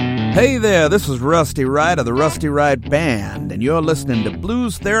 Hey there, this is Rusty Wright of the Rusty Wright Band, and you're listening to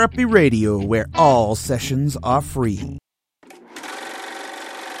Blues Therapy Radio, where all sessions are free.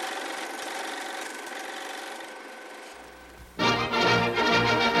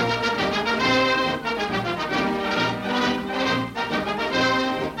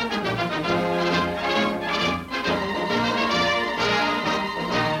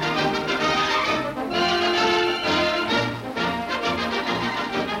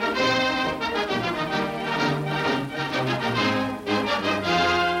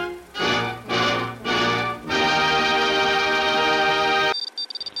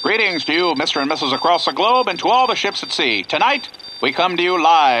 Greetings to you, Mr. and Mrs. across the globe, and to all the ships at sea. Tonight, we come to you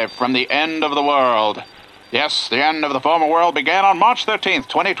live from the end of the world. Yes, the end of the former world began on March 13th,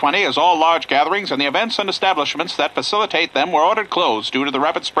 2020, as all large gatherings and the events and establishments that facilitate them were ordered closed due to the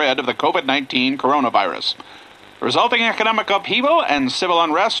rapid spread of the COVID-19 coronavirus. The resulting economic upheaval and civil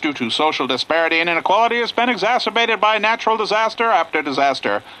unrest due to social disparity and inequality has been exacerbated by natural disaster after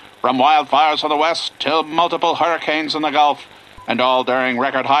disaster, from wildfires in the west till multiple hurricanes in the Gulf, and all during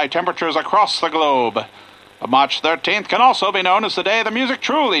record-high temperatures across the globe. But March 13th can also be known as the day the music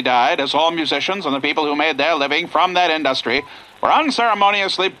truly died, as all musicians and the people who made their living from that industry were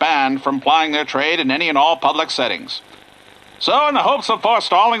unceremoniously banned from plying their trade in any and all public settings. So, in the hopes of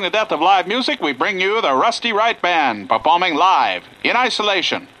forestalling the death of live music, we bring you the Rusty Wright Band, performing live, in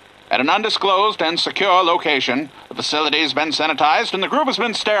isolation, at an undisclosed and secure location. The facility has been sanitized and the group has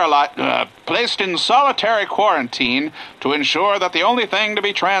been placed in solitary quarantine to ensure that the only thing to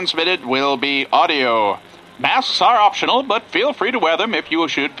be transmitted will be audio. Masks are optional, but feel free to wear them if you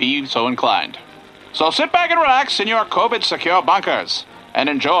should be so inclined. So sit back and relax in your COVID-secure bunkers and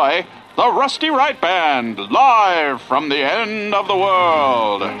enjoy the Rusty Wright Band, live from the end of the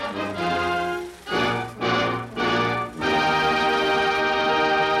world.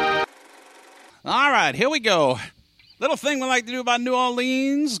 All right, here we go. Little thing we like to do about New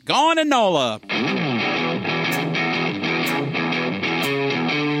Orleans, Going to NOLA.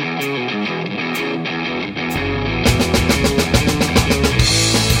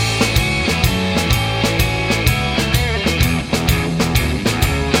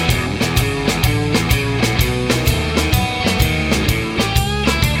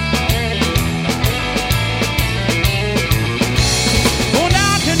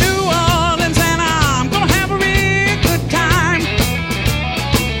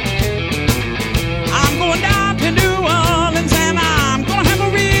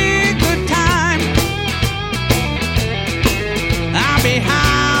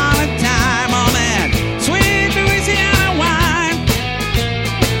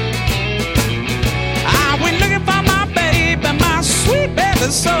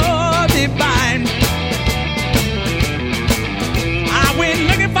 So divine. I went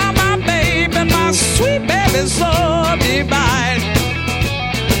looking for my baby, my sweet baby, so divine.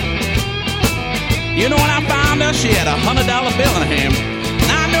 You know when I found her, she had $100 bill in her hand,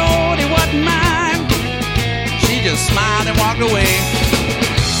 and I know it wasn't mine. She just smiled and walked away.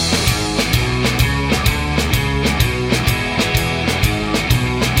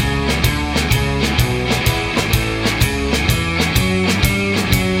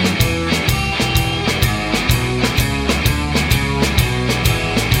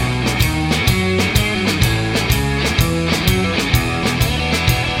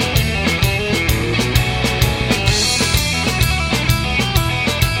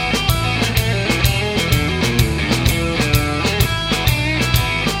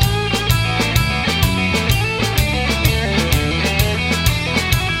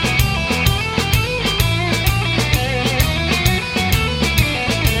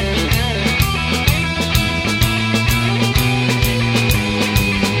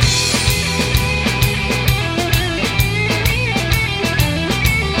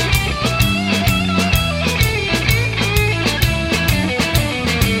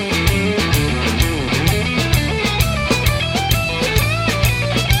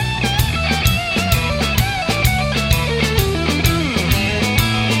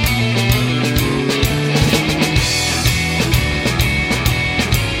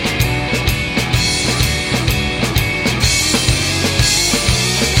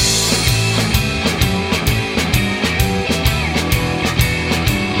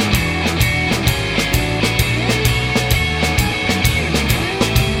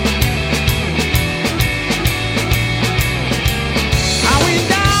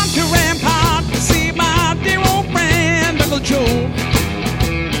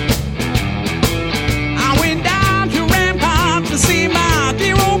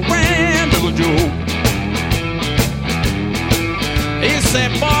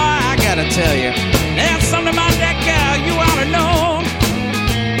 boy, I gotta tell you, there's something about that girl you ought to know.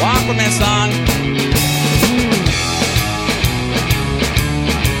 Walk with me, son.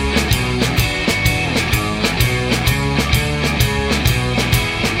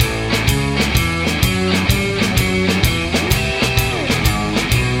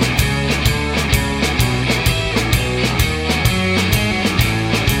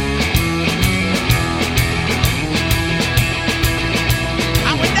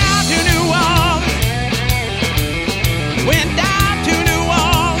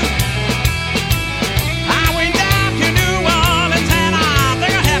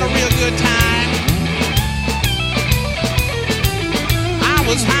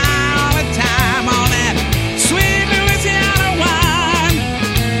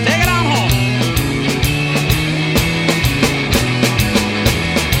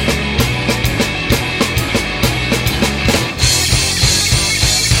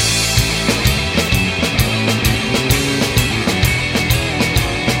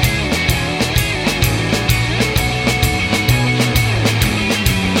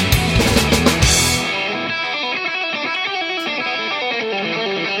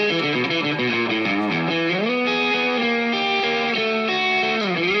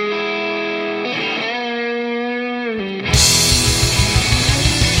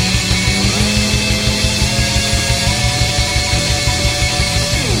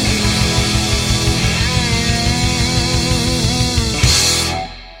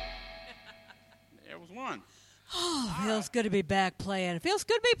 Good to be back playing. It feels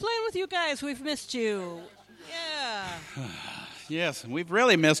good to be playing with you guys. We've missed you. Yeah. Yes, we've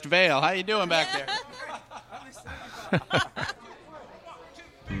really missed Vale. How you doing back there?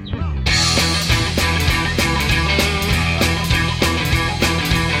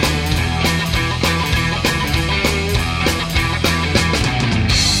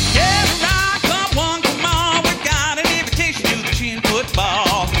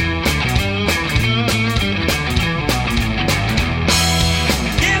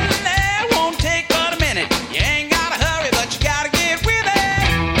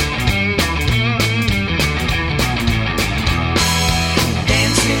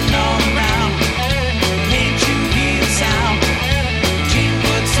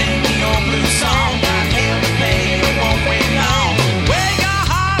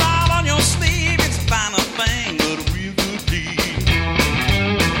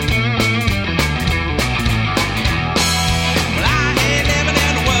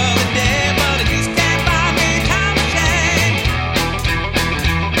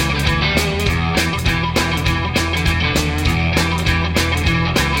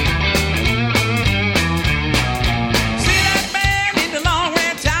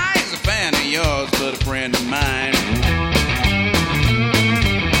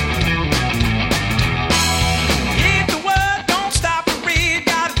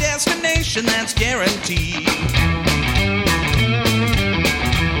 That's guaranteed.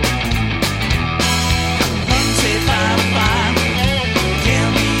 Say 505, tell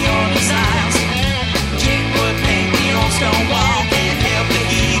me your desires. Jake would paint the old stone wall, can't help to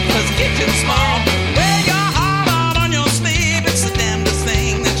eat 'cause the kitchen's small. Wear your heart out on your sleeve, it's the damnedest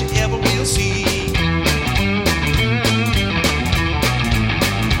thing that you ever will see.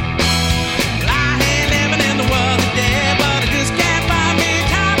 Well, I ain't living in the world today, but I just can't find me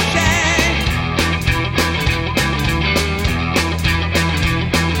time to shame.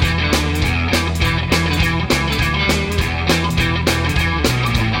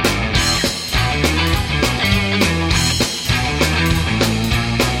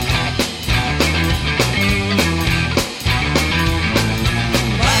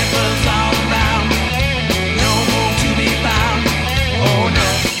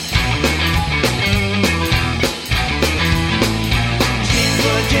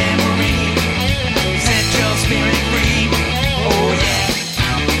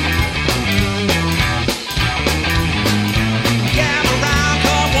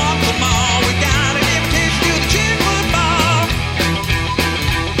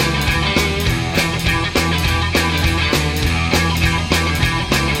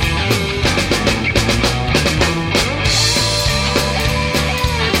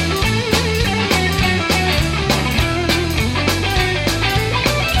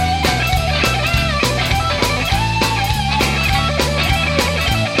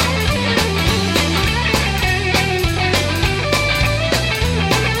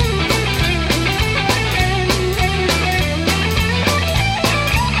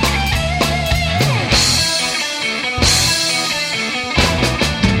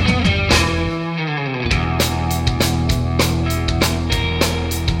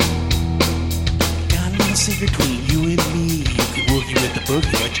 between you and me. You can woogie with the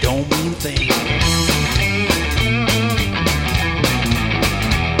boogie, but you don't mean a thing.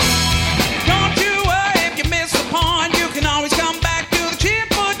 Don't you worry if you miss the point. You can always come back to the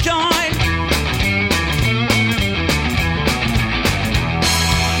Chipfoot joint.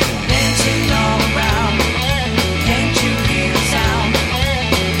 Dancing all around, can't you hear the sound?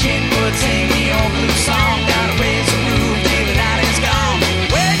 Chipfoot sing the old blue song. Gotta raise the roof till the night is gone.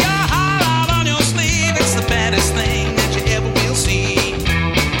 Wear your heart out on your sleeve. It's the baddest thing that you ever will see.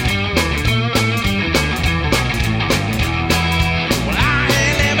 Well, I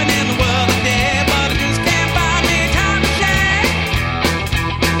ain't living in the world today, but I just can't find me a cotton shack.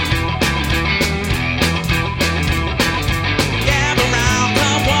 Gather round,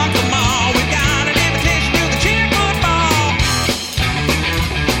 come one, come all. We got an invitation to the Chipfoot Ball.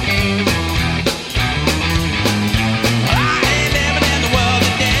 Well, I ain't living in the world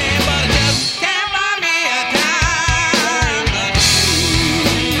today, but I just can't find me a time to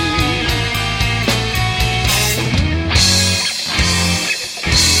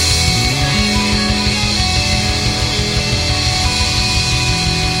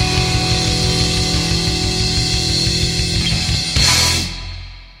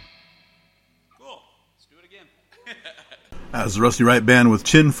As the Rusty Wright Band with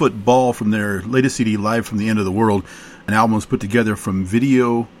Chinfoot Ball from their latest CD, Live from the End of the World. An album was put together from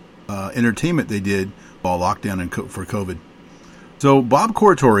video entertainment they did while lockdown and for COVID. So Bob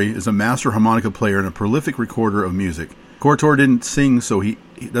Corritore is a master harmonica player and a prolific recorder of music. Corritore didn't sing, so he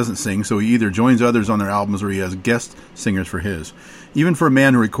doesn't sing, so he either joins others on their albums or he has guest singers for his. Even for a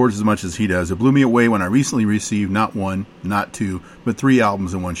man who records as much as he does, it blew me away when I recently received not one, not two, but 3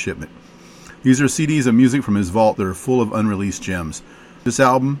 albums in one shipment. These are CDs of music from his vault that are full of unreleased gems. This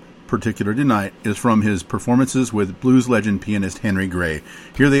album, Particular Tonight, is from his performances with blues legend pianist Henry Gray.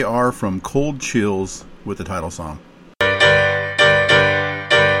 Here they are from Cold Chills with the title song.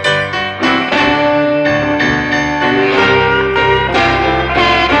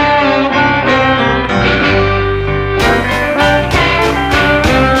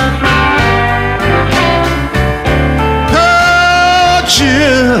 Cold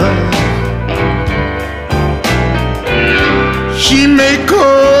chill. She make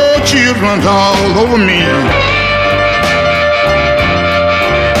cold chills run all over me.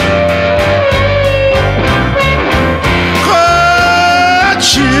 Cold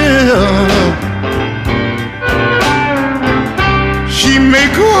chill. She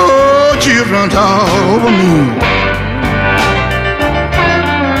make cold chills run all over me.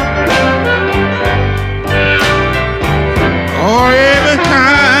 Oh, every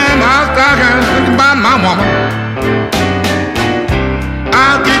time I start thinking about my woman,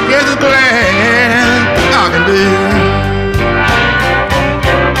 I'll get just as glad I can be.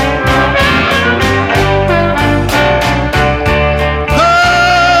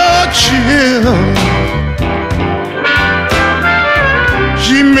 Oh, chill.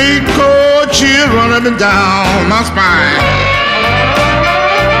 She made cold chill run up and down my spine.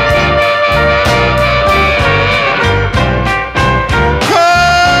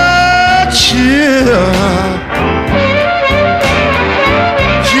 Cold chill.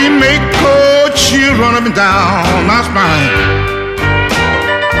 She'll run up and down my spine.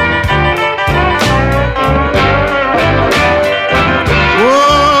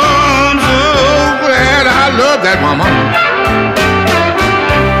 Oh, I'm so glad I love that woman.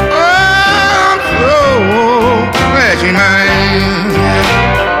 Oh, I'm so glad she's mine.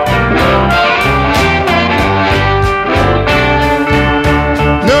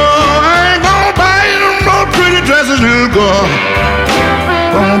 No, I ain't gonna buy you no pretty dresses, little girl.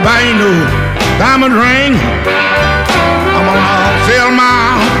 Gonna buy you no diamond ring. I'm gonna sell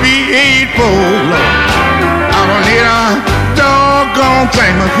my V8 Polo. I don't need a doggone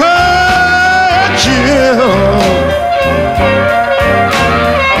thing but cold chill.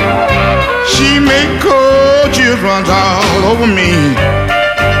 She make cold chills runs all over me.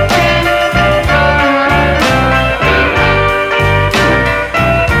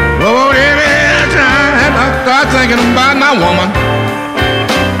 Oh, every time I start thinking about my woman,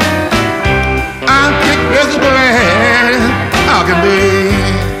 as glad I can be.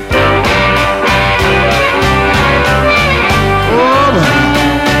 Oh,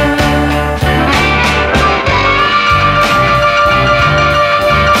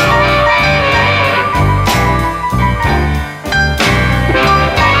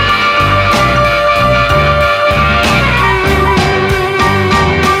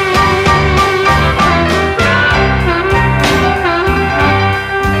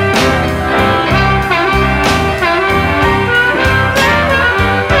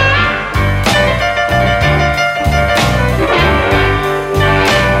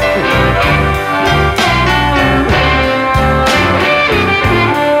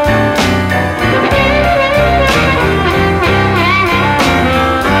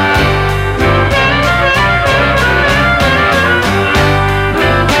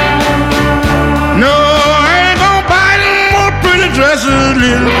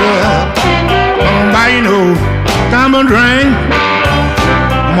 gonna drink.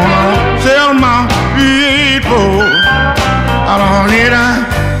 I'm gonna sell my people. I don't need a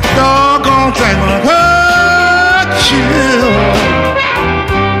doggone thing but hurt you.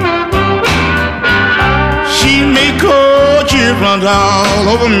 She make cold chips run all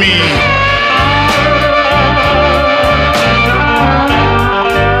over me.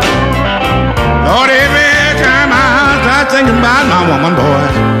 Lord, every time I start thinking about my woman, boy,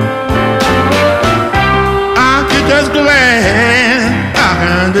 I get just glad I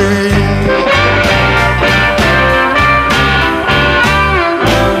can be.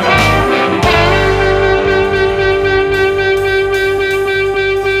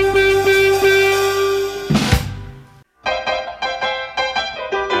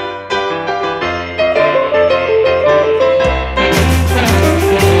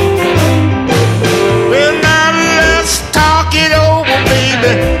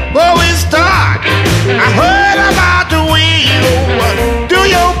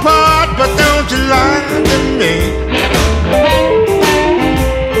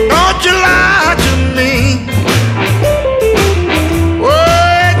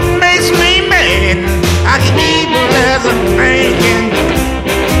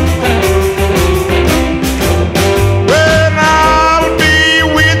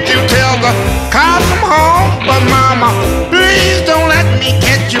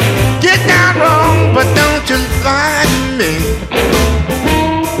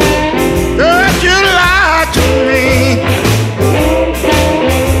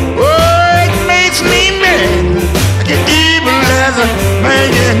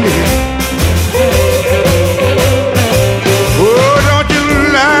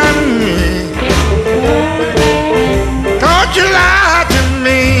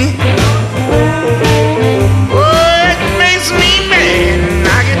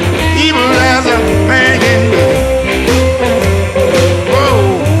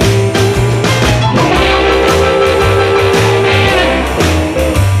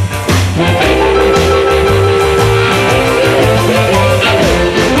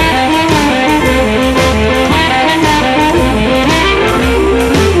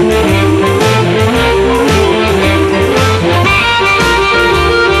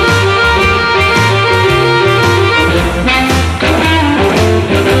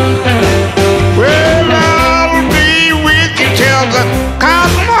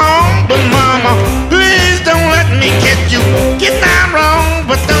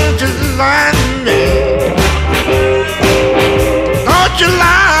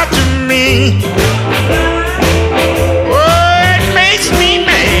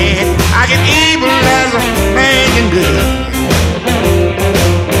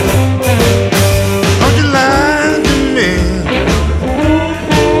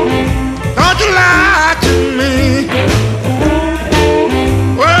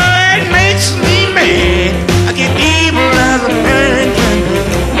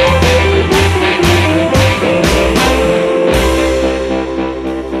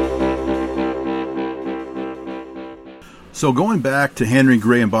 So going back to Henry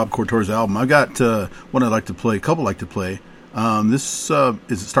Gray and Bob Cortor's album, I got one I'd like to play, a couple I'd like to play. It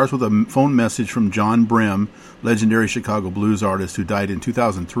starts with a phone message from John Brim, legendary Chicago blues artist who died in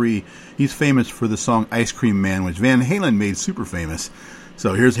 2003. He's famous for the song Ice Cream Man, which Van Halen made super famous.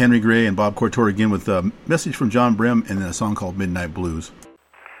 So here's Henry Gray and Bob Cortor again with a message from John Brim and then a song called Midnight Blues.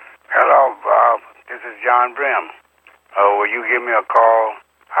 Hello, Bob. This is John Brim. Oh, will you give me a call?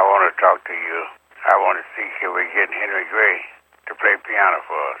 I want to talk to you. I want to see if we get Henry Gray to play piano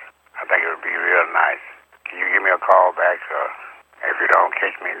for us. I think it would be real nice. Can you give me a call back? If you don't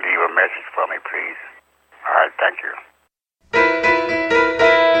catch me, leave a message for me, please. All right, thank you.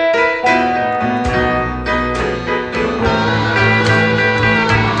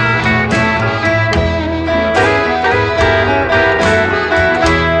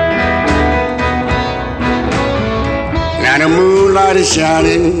 Now the moonlight is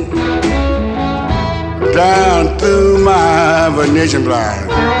shining down through my Venetian blind.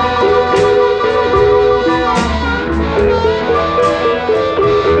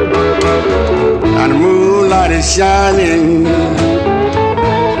 Now the moonlight is shining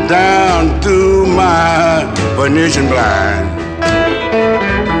down through my Venetian blind.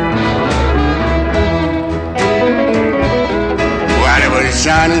 While it was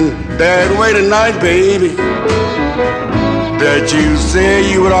shining that way tonight, baby, that you say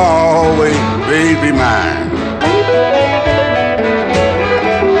you would always be mine.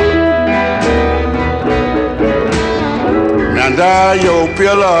 Now dial your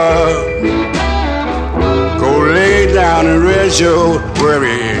pillow, go lay down and rest your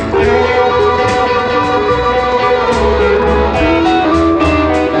worry.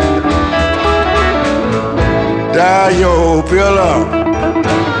 your pillow.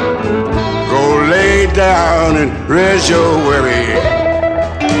 Go lay down and rest your worry.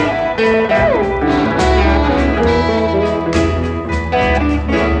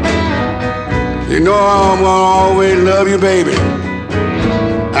 You know I'm gonna always love you, baby,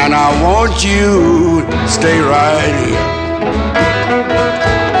 and I want you to stay right here.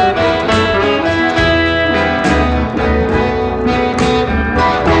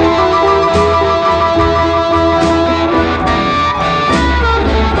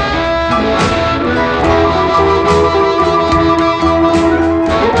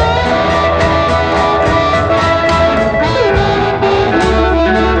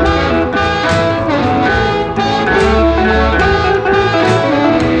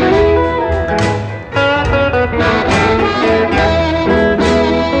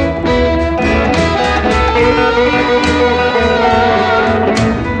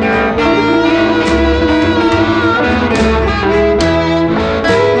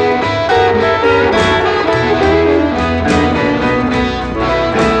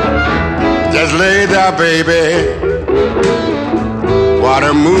 Lay there, baby, while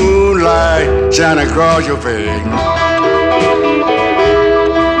the moonlight shine across your face.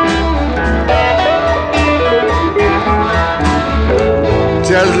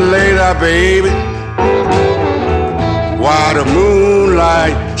 Just lay there, baby, while the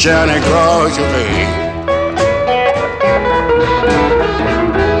moonlight shine across your face.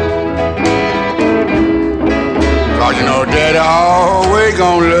 Cause you know Daddy always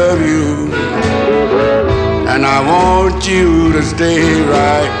gonna love you, and I want you to stay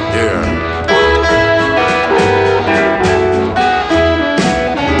right here.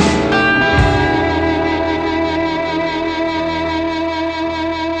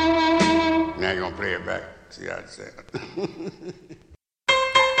 Now you're gonna play it back. See how it's said.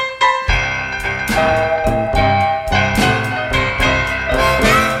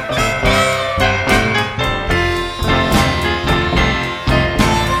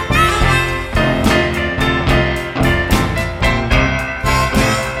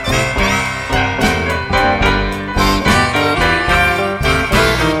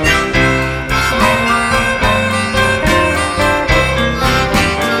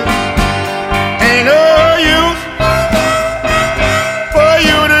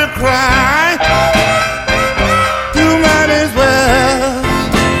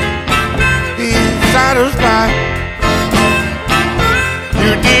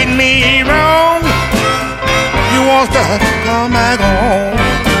 Come back home.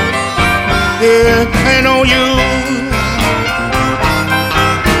 Yeah, ain't no use.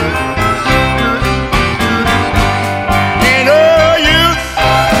 Ain't no use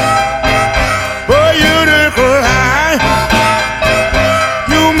for you to cry.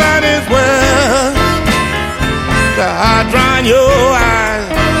 You might as well dry your eyes.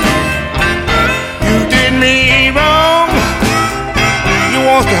 You did me wrong. You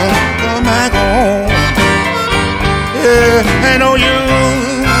want to come back home. Yeah, ain't no use.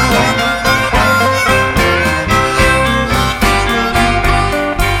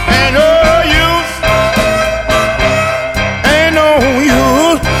 Ain't no use. Ain't no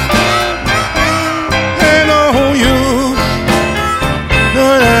use. Ain't no use. No,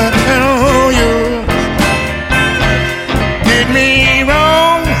 ain't no use. Did me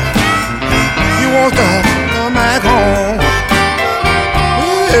wrong. You want to come back home.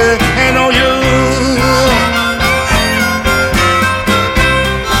 Yeah, ain't no use.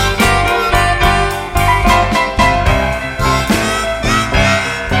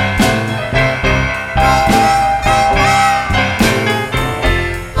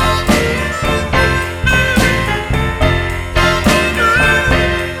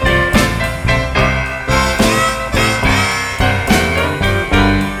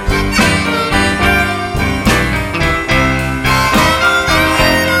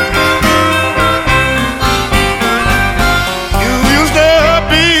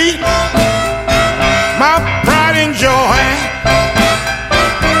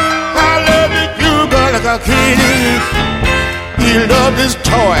 You love this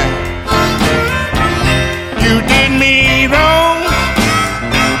toy. You did me wrong.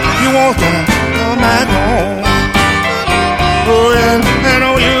 You want to come back home. Oh, yeah, I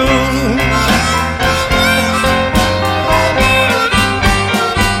know you.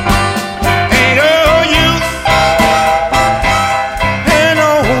 Ain't no use. Ain't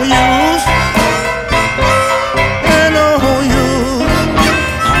no use. Ain't no use.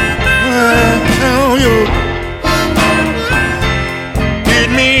 Ain't no use.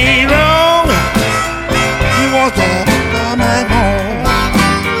 Me wrong, you want to come back home.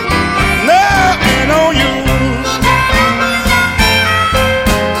 No, ain't no use.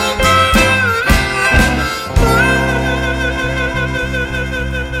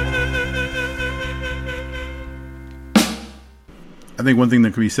 think one thing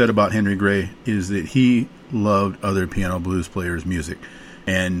that can be said about Henry Gray is that he loved other piano blues players' music.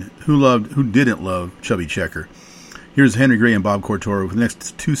 And who didn't love Chubby Checker? Here's Henry Gray and Bob Cortoro with the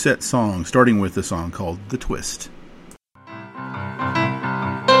next two set songs, starting with the song called The Twist. Come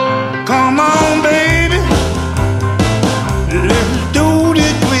on, baby, let's do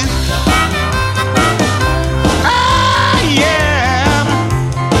the twist. Ah, yeah,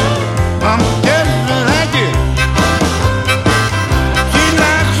 I'm just like it. She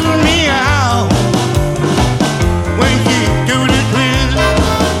knocks me out when she do the twist.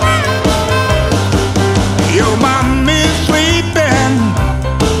 Your mom is sleeping,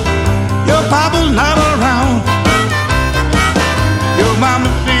 your papa's not around. Your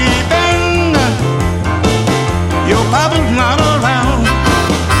mama's sleeping, your papa's not around.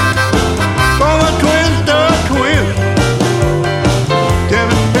 Gonna twist a twist till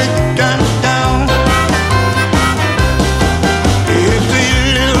the big guns down. It's the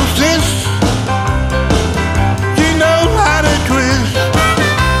little sis, she knows how to twist.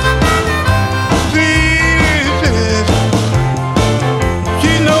 Sis,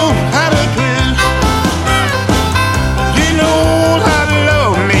 she knows how to twist. She knows how to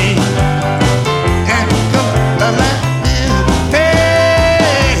love me. And come like this.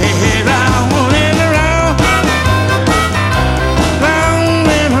 Hey, round and around, round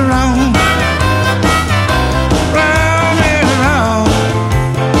and around, round and around,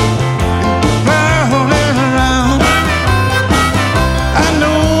 round and around. I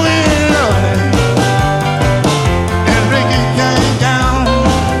know we love it and break it down.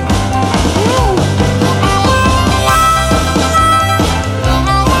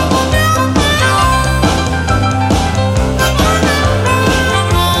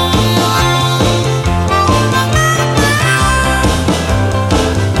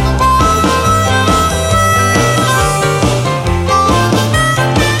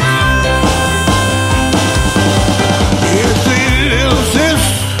 It's a little sis,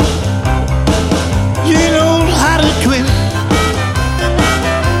 she knows how to twist.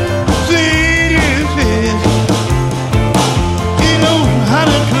 Sis, she knows how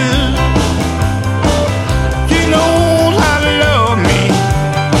to twist. She knows how to love me.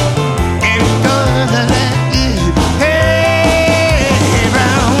 And does like this. Hey,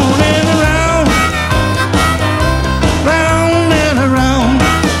 round and around, round and around,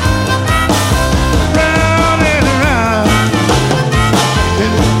 round and around,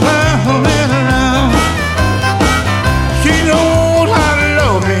 round and around. She knows how to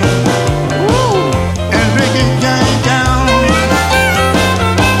love me. Woo, and break it down.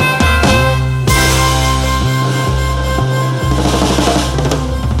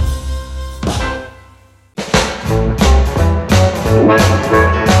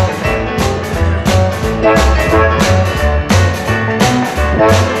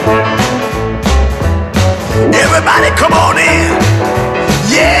 Everybody come on in.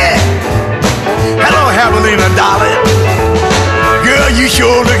 Yeah. Hello, Havelina, darling. Girl, you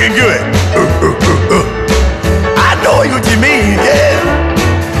sure looking good. I know what you mean, yeah.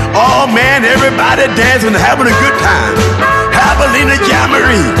 Oh, man, everybody dancing, having a good time. Havelina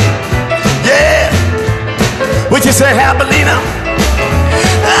Jamboree. Yeah. What you say, Havelina?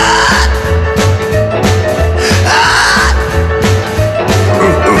 Ah. Ah.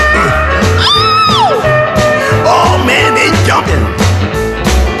 Oh, man, they jumping.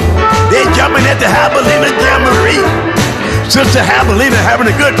 They jumping at the Havelina Jamboree. Sister Havelina having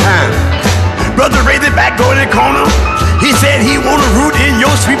a good time. Brother Razorback go in the corner. He said he want to root in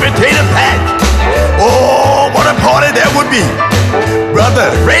your sweet potato patch. Oh, what a party that would be.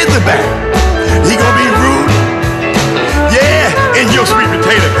 Brother Razorback, he gonna be rooting, yeah, in your sweet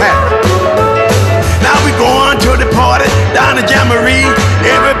potato patch. Now we going to the party down the Jamboree.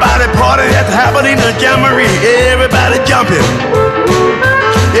 Everybody party at the Havelina Jamboree. Everybody jumping.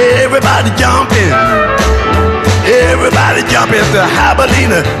 Everybody jumping. Everybody jumping at the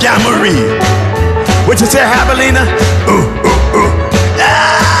Havelina Jamboree. What you say, Havelina?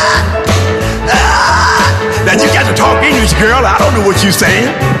 Ah, ah. Now you got to talk English, girl. I don't know what you're saying.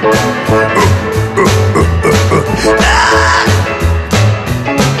 Ah.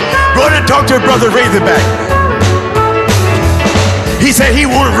 Go ahead and talk to Brother Razorback. He said he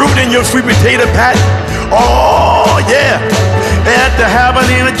want to root in your sweet potato patch. Oh, yeah. At the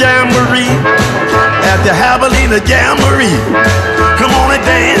Havelina Jamboree. At the Havelina Jamboree. Come on and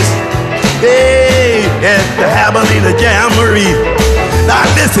dance. Hey, at the Havelina Jamboree. Now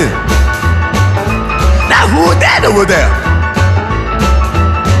listen. Now who is that over there?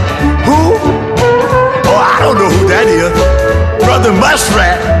 Who? Oh, I don't know who that is. Brother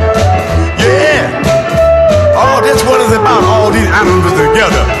Muskrat. Yeah. All y'all, that's what it's about, all these animals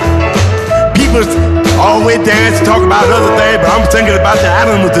together. People always dance and talk about other things, but I'm thinking about the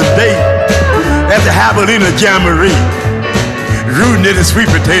animals today. That's the Javelina Jamboree, rooting in the sweet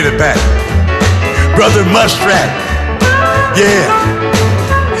potato patch. Brother Muskrat, yeah.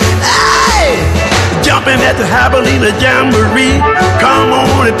 Hey! Jumping at the Javelina Jamboree. Come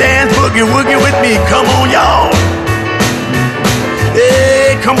on and dance boogie woogie with me. Come on, y'all.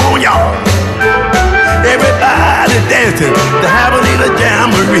 Hey, come on, y'all. Everybody dancing the Javelina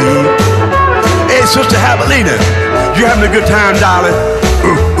Jamboree. Hey, Sister Javelina, you having a good time, darling?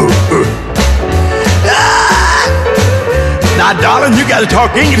 Ah! Now, darling, you got to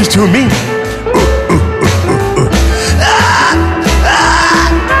talk English to me.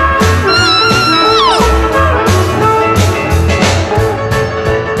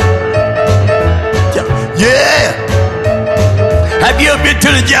 Yeah. Have you ever been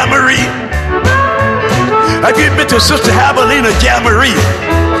to the Jamboree? Have you been to Sister Javelina Jamboree?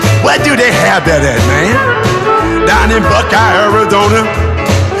 Where do they have that at, man? Down in Buckeye, Arizona,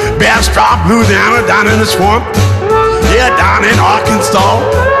 Bastrop, Louisiana, down in the swamp. Yeah, down in Arkansas.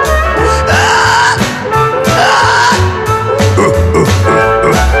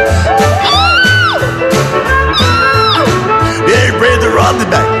 Yeah, raise the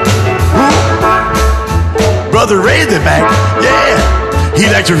Razorback. Brother Razorback, yeah, he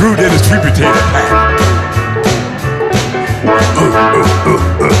likes to root in his sweet potato patch.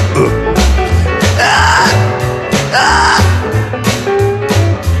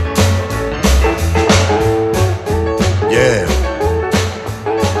 Yeah.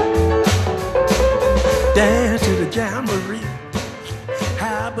 Dance to the Jamboree.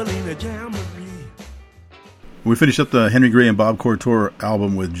 Javelina Jamboree. We finished up the Henry Gray and Bob Corritore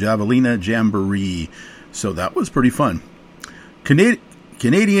album with Javelina Jamboree. So that was pretty fun.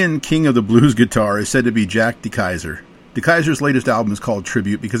 Canadian king of the blues guitar is said to be Jack DeKaiser. DeKaiser's latest album is called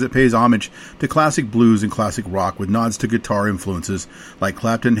Tribute because it pays homage to classic blues and classic rock with nods to guitar influences like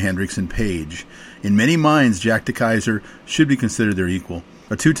Clapton, Hendrix, and Page. In many minds, Jack DeKaiser should be considered their equal.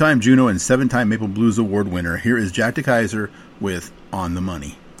 A 2-time Juno and 7-time Maple Blues Award winner, here is Jack DeKaiser with On the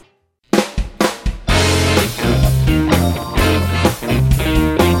Money.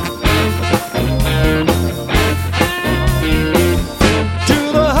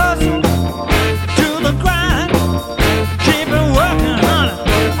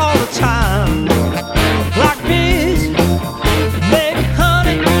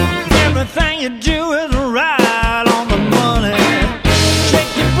 You do is ride on the money.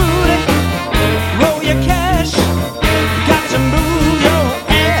 Shake your booty, roll your cash. Got to move your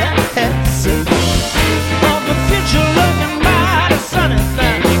ass. On the future looking mighty sunny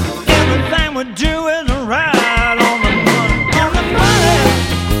thing. Everything we do is ride on the money. On the money,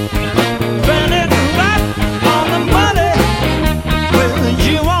 spend it right on the money. With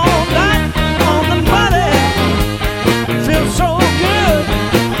you all night on the money. Feels so good.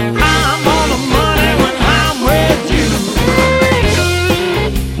 I'm on the money when I'm with you.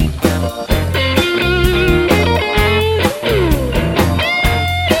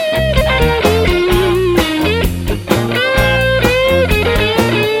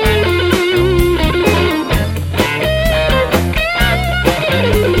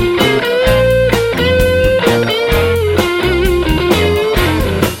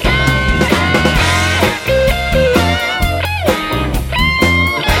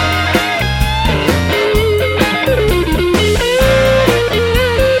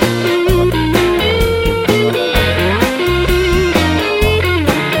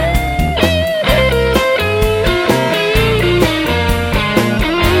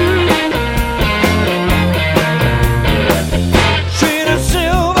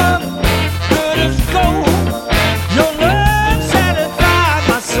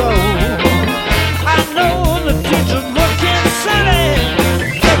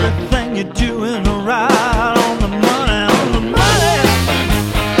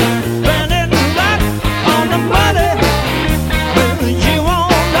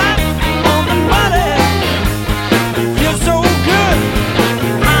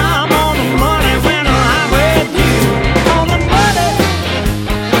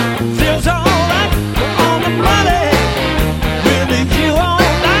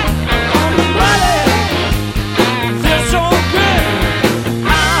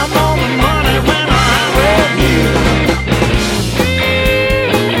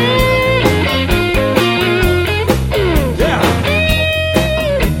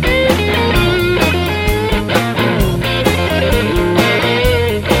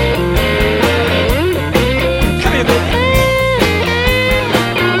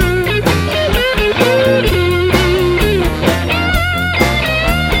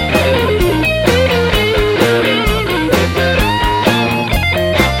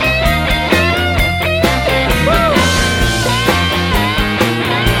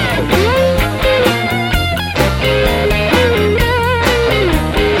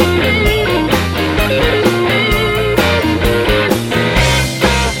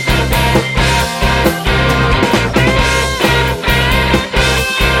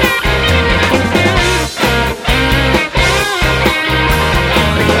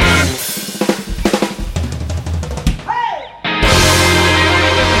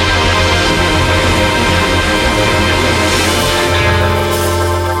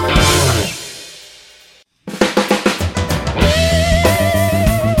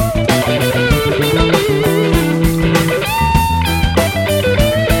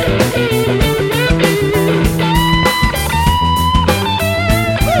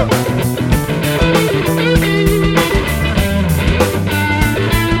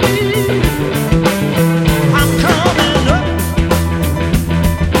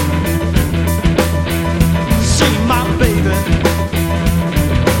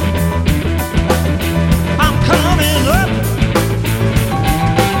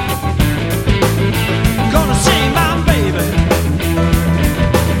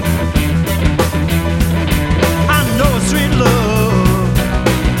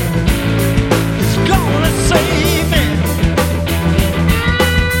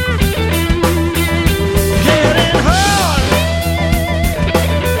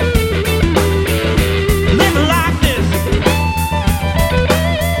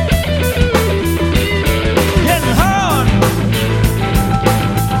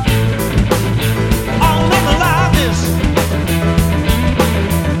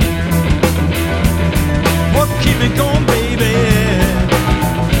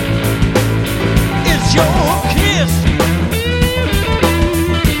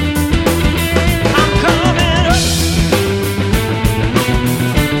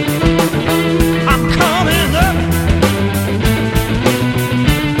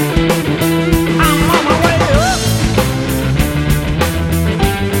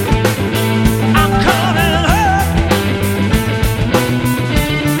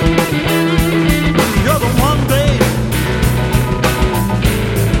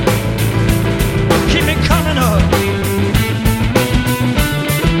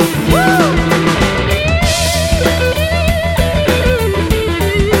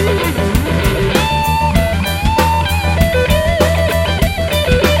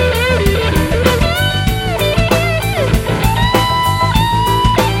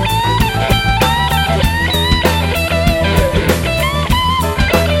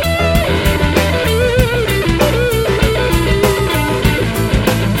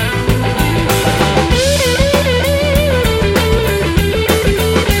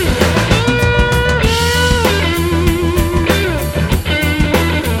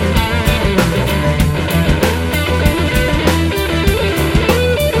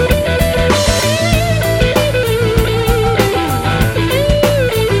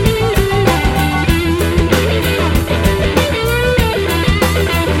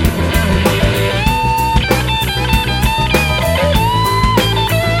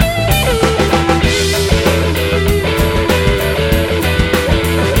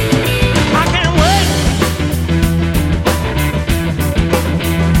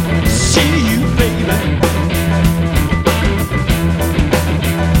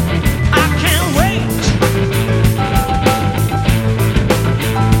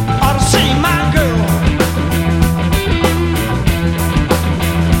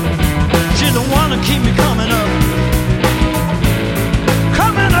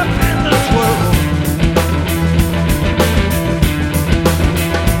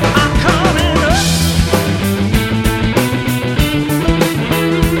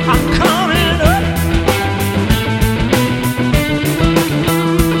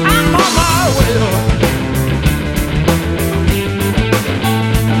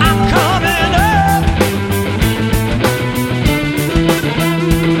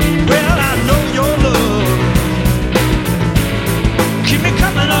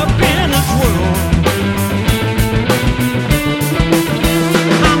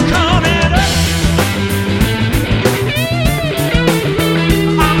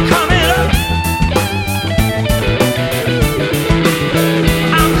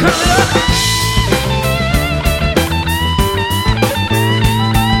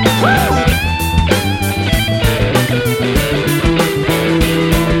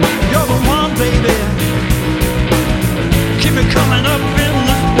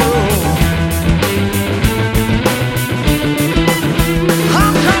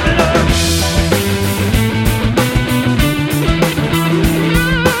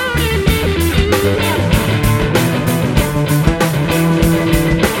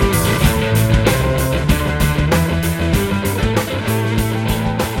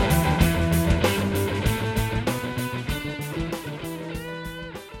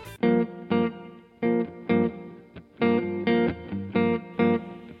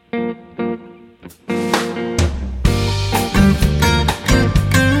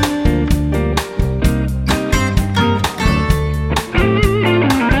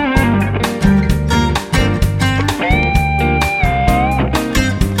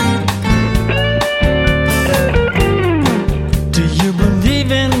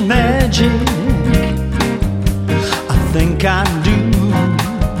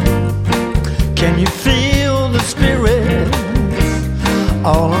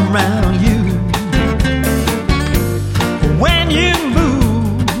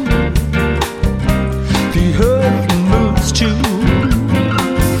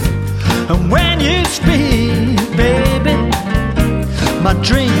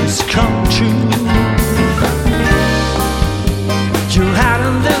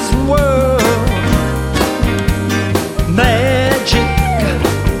 of this world. Magic.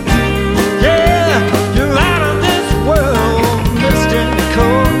 Yeah, you're out of this world.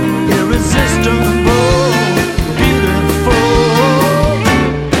 Mystical, irresistible, beautiful,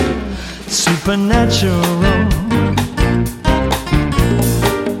 supernatural.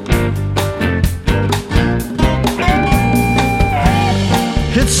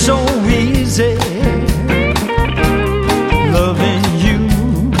 It's so easy loving you,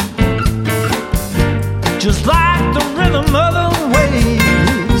 just like the rhythm of the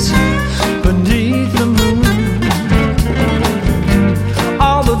waves beneath the moon.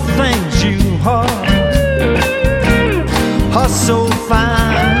 All the things you are so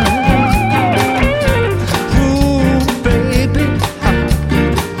fine. Ooh, baby,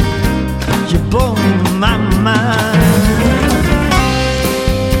 you blow my mind.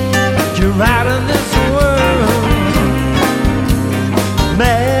 You're out of this world.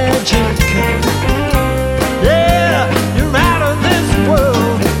 Magic. Yeah, you're out of this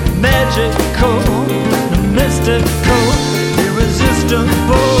world. Magical, mystical,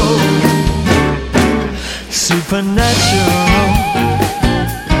 irresistible, supernatural,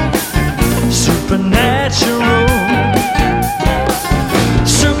 supernatural,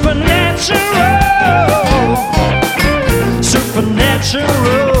 supernatural,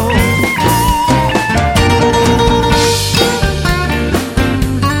 supernatural.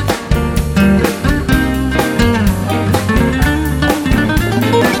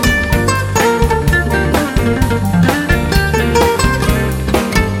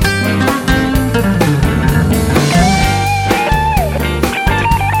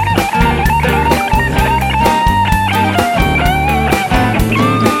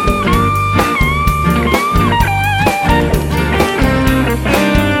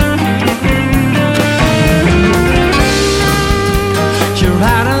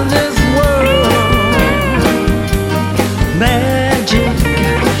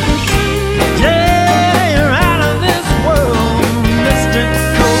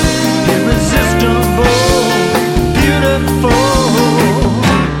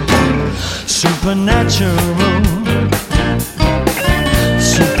 Supernatural,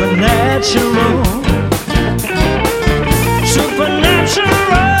 supernatural, supernatural,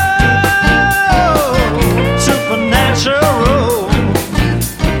 supernatural.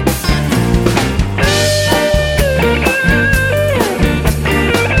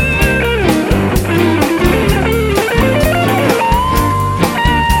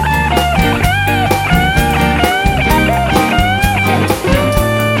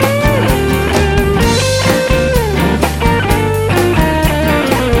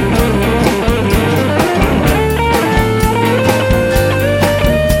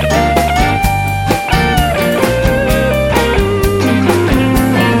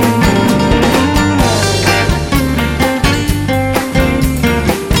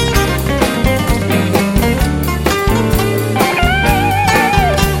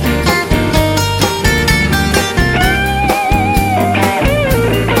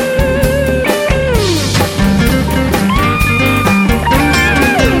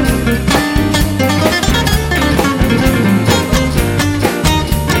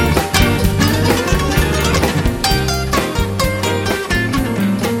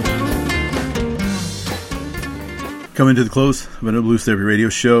 Coming to the close of another Blues Therapy Radio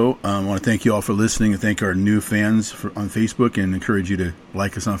show. I want to thank you all for listening and thank our new fans on Facebook and encourage you to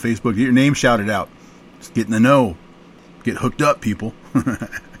like us on Facebook. Get your name shouted out. Just get in the know. Get hooked up, people.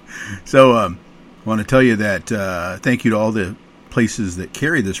 So I want to tell you that thank you to all the places that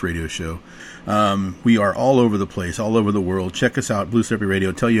carry this radio show. We are all over the place, all over the world. Check us out, Blues Therapy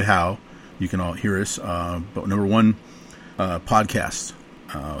Radio. Tell you how you can all hear us. But number one, podcasts.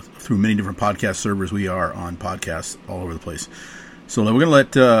 Through many different podcast servers, we are on podcasts all over the place. So we're going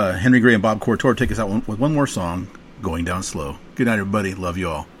to let Henry Gray and Bob Cortor take us out with one more song, Going Down Slow. Good night, everybody. Love you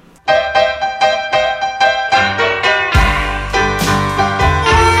all.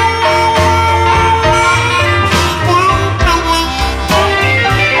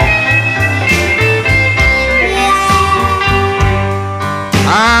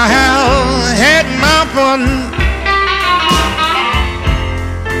 I have had my fun.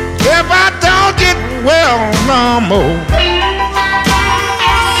 If I don't get well no more,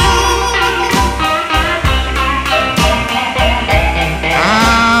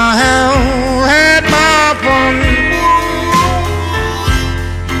 I have had my fun.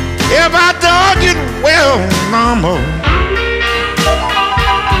 If I don't get well no more,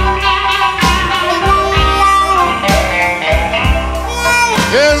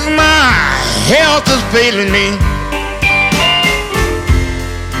 'cause my health is failing me.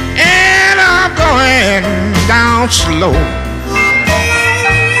 down slow.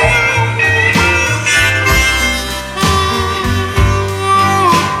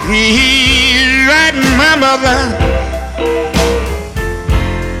 Please write my mother,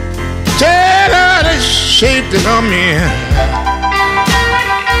 tell her the shape that I'm in.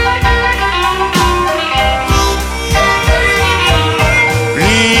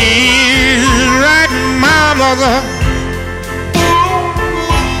 Please write my mother,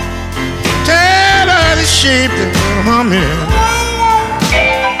 tell her the shape that I'm in.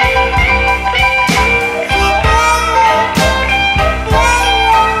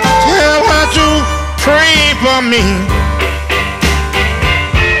 Pray for me,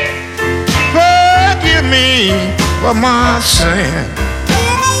 forgive me for my sin.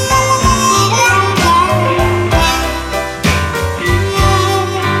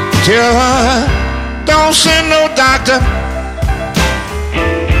 Tell her, don't send no doctor.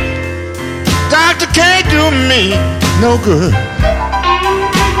 Doctor can't do me no good.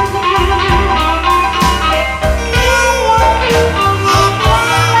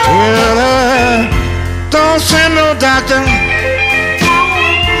 Tell her, don't send no doctor.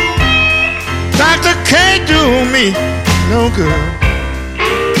 Doctor can't do me no good.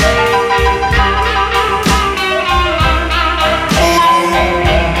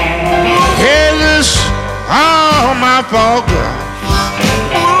 Hey, this all my fault, girl.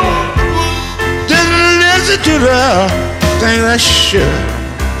 Didn't listen to the thing I should.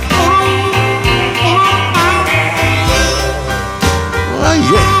 Well,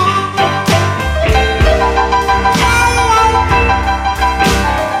 yeah.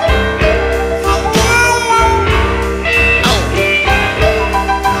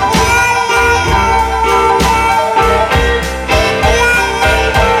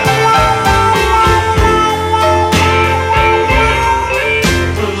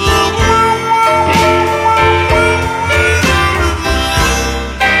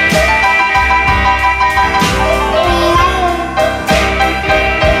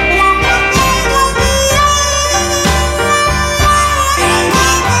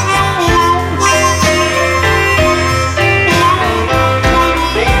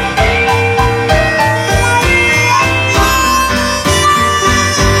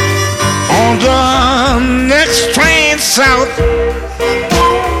 South,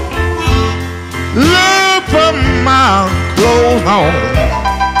 look for my clothes on.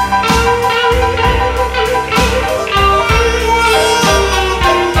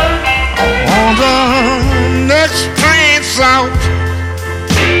 On the next train south,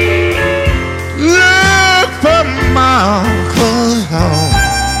 look for my clothes on.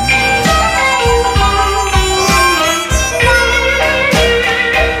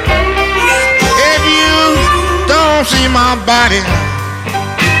 See my body,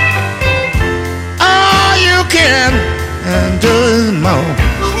 all you can do is moan.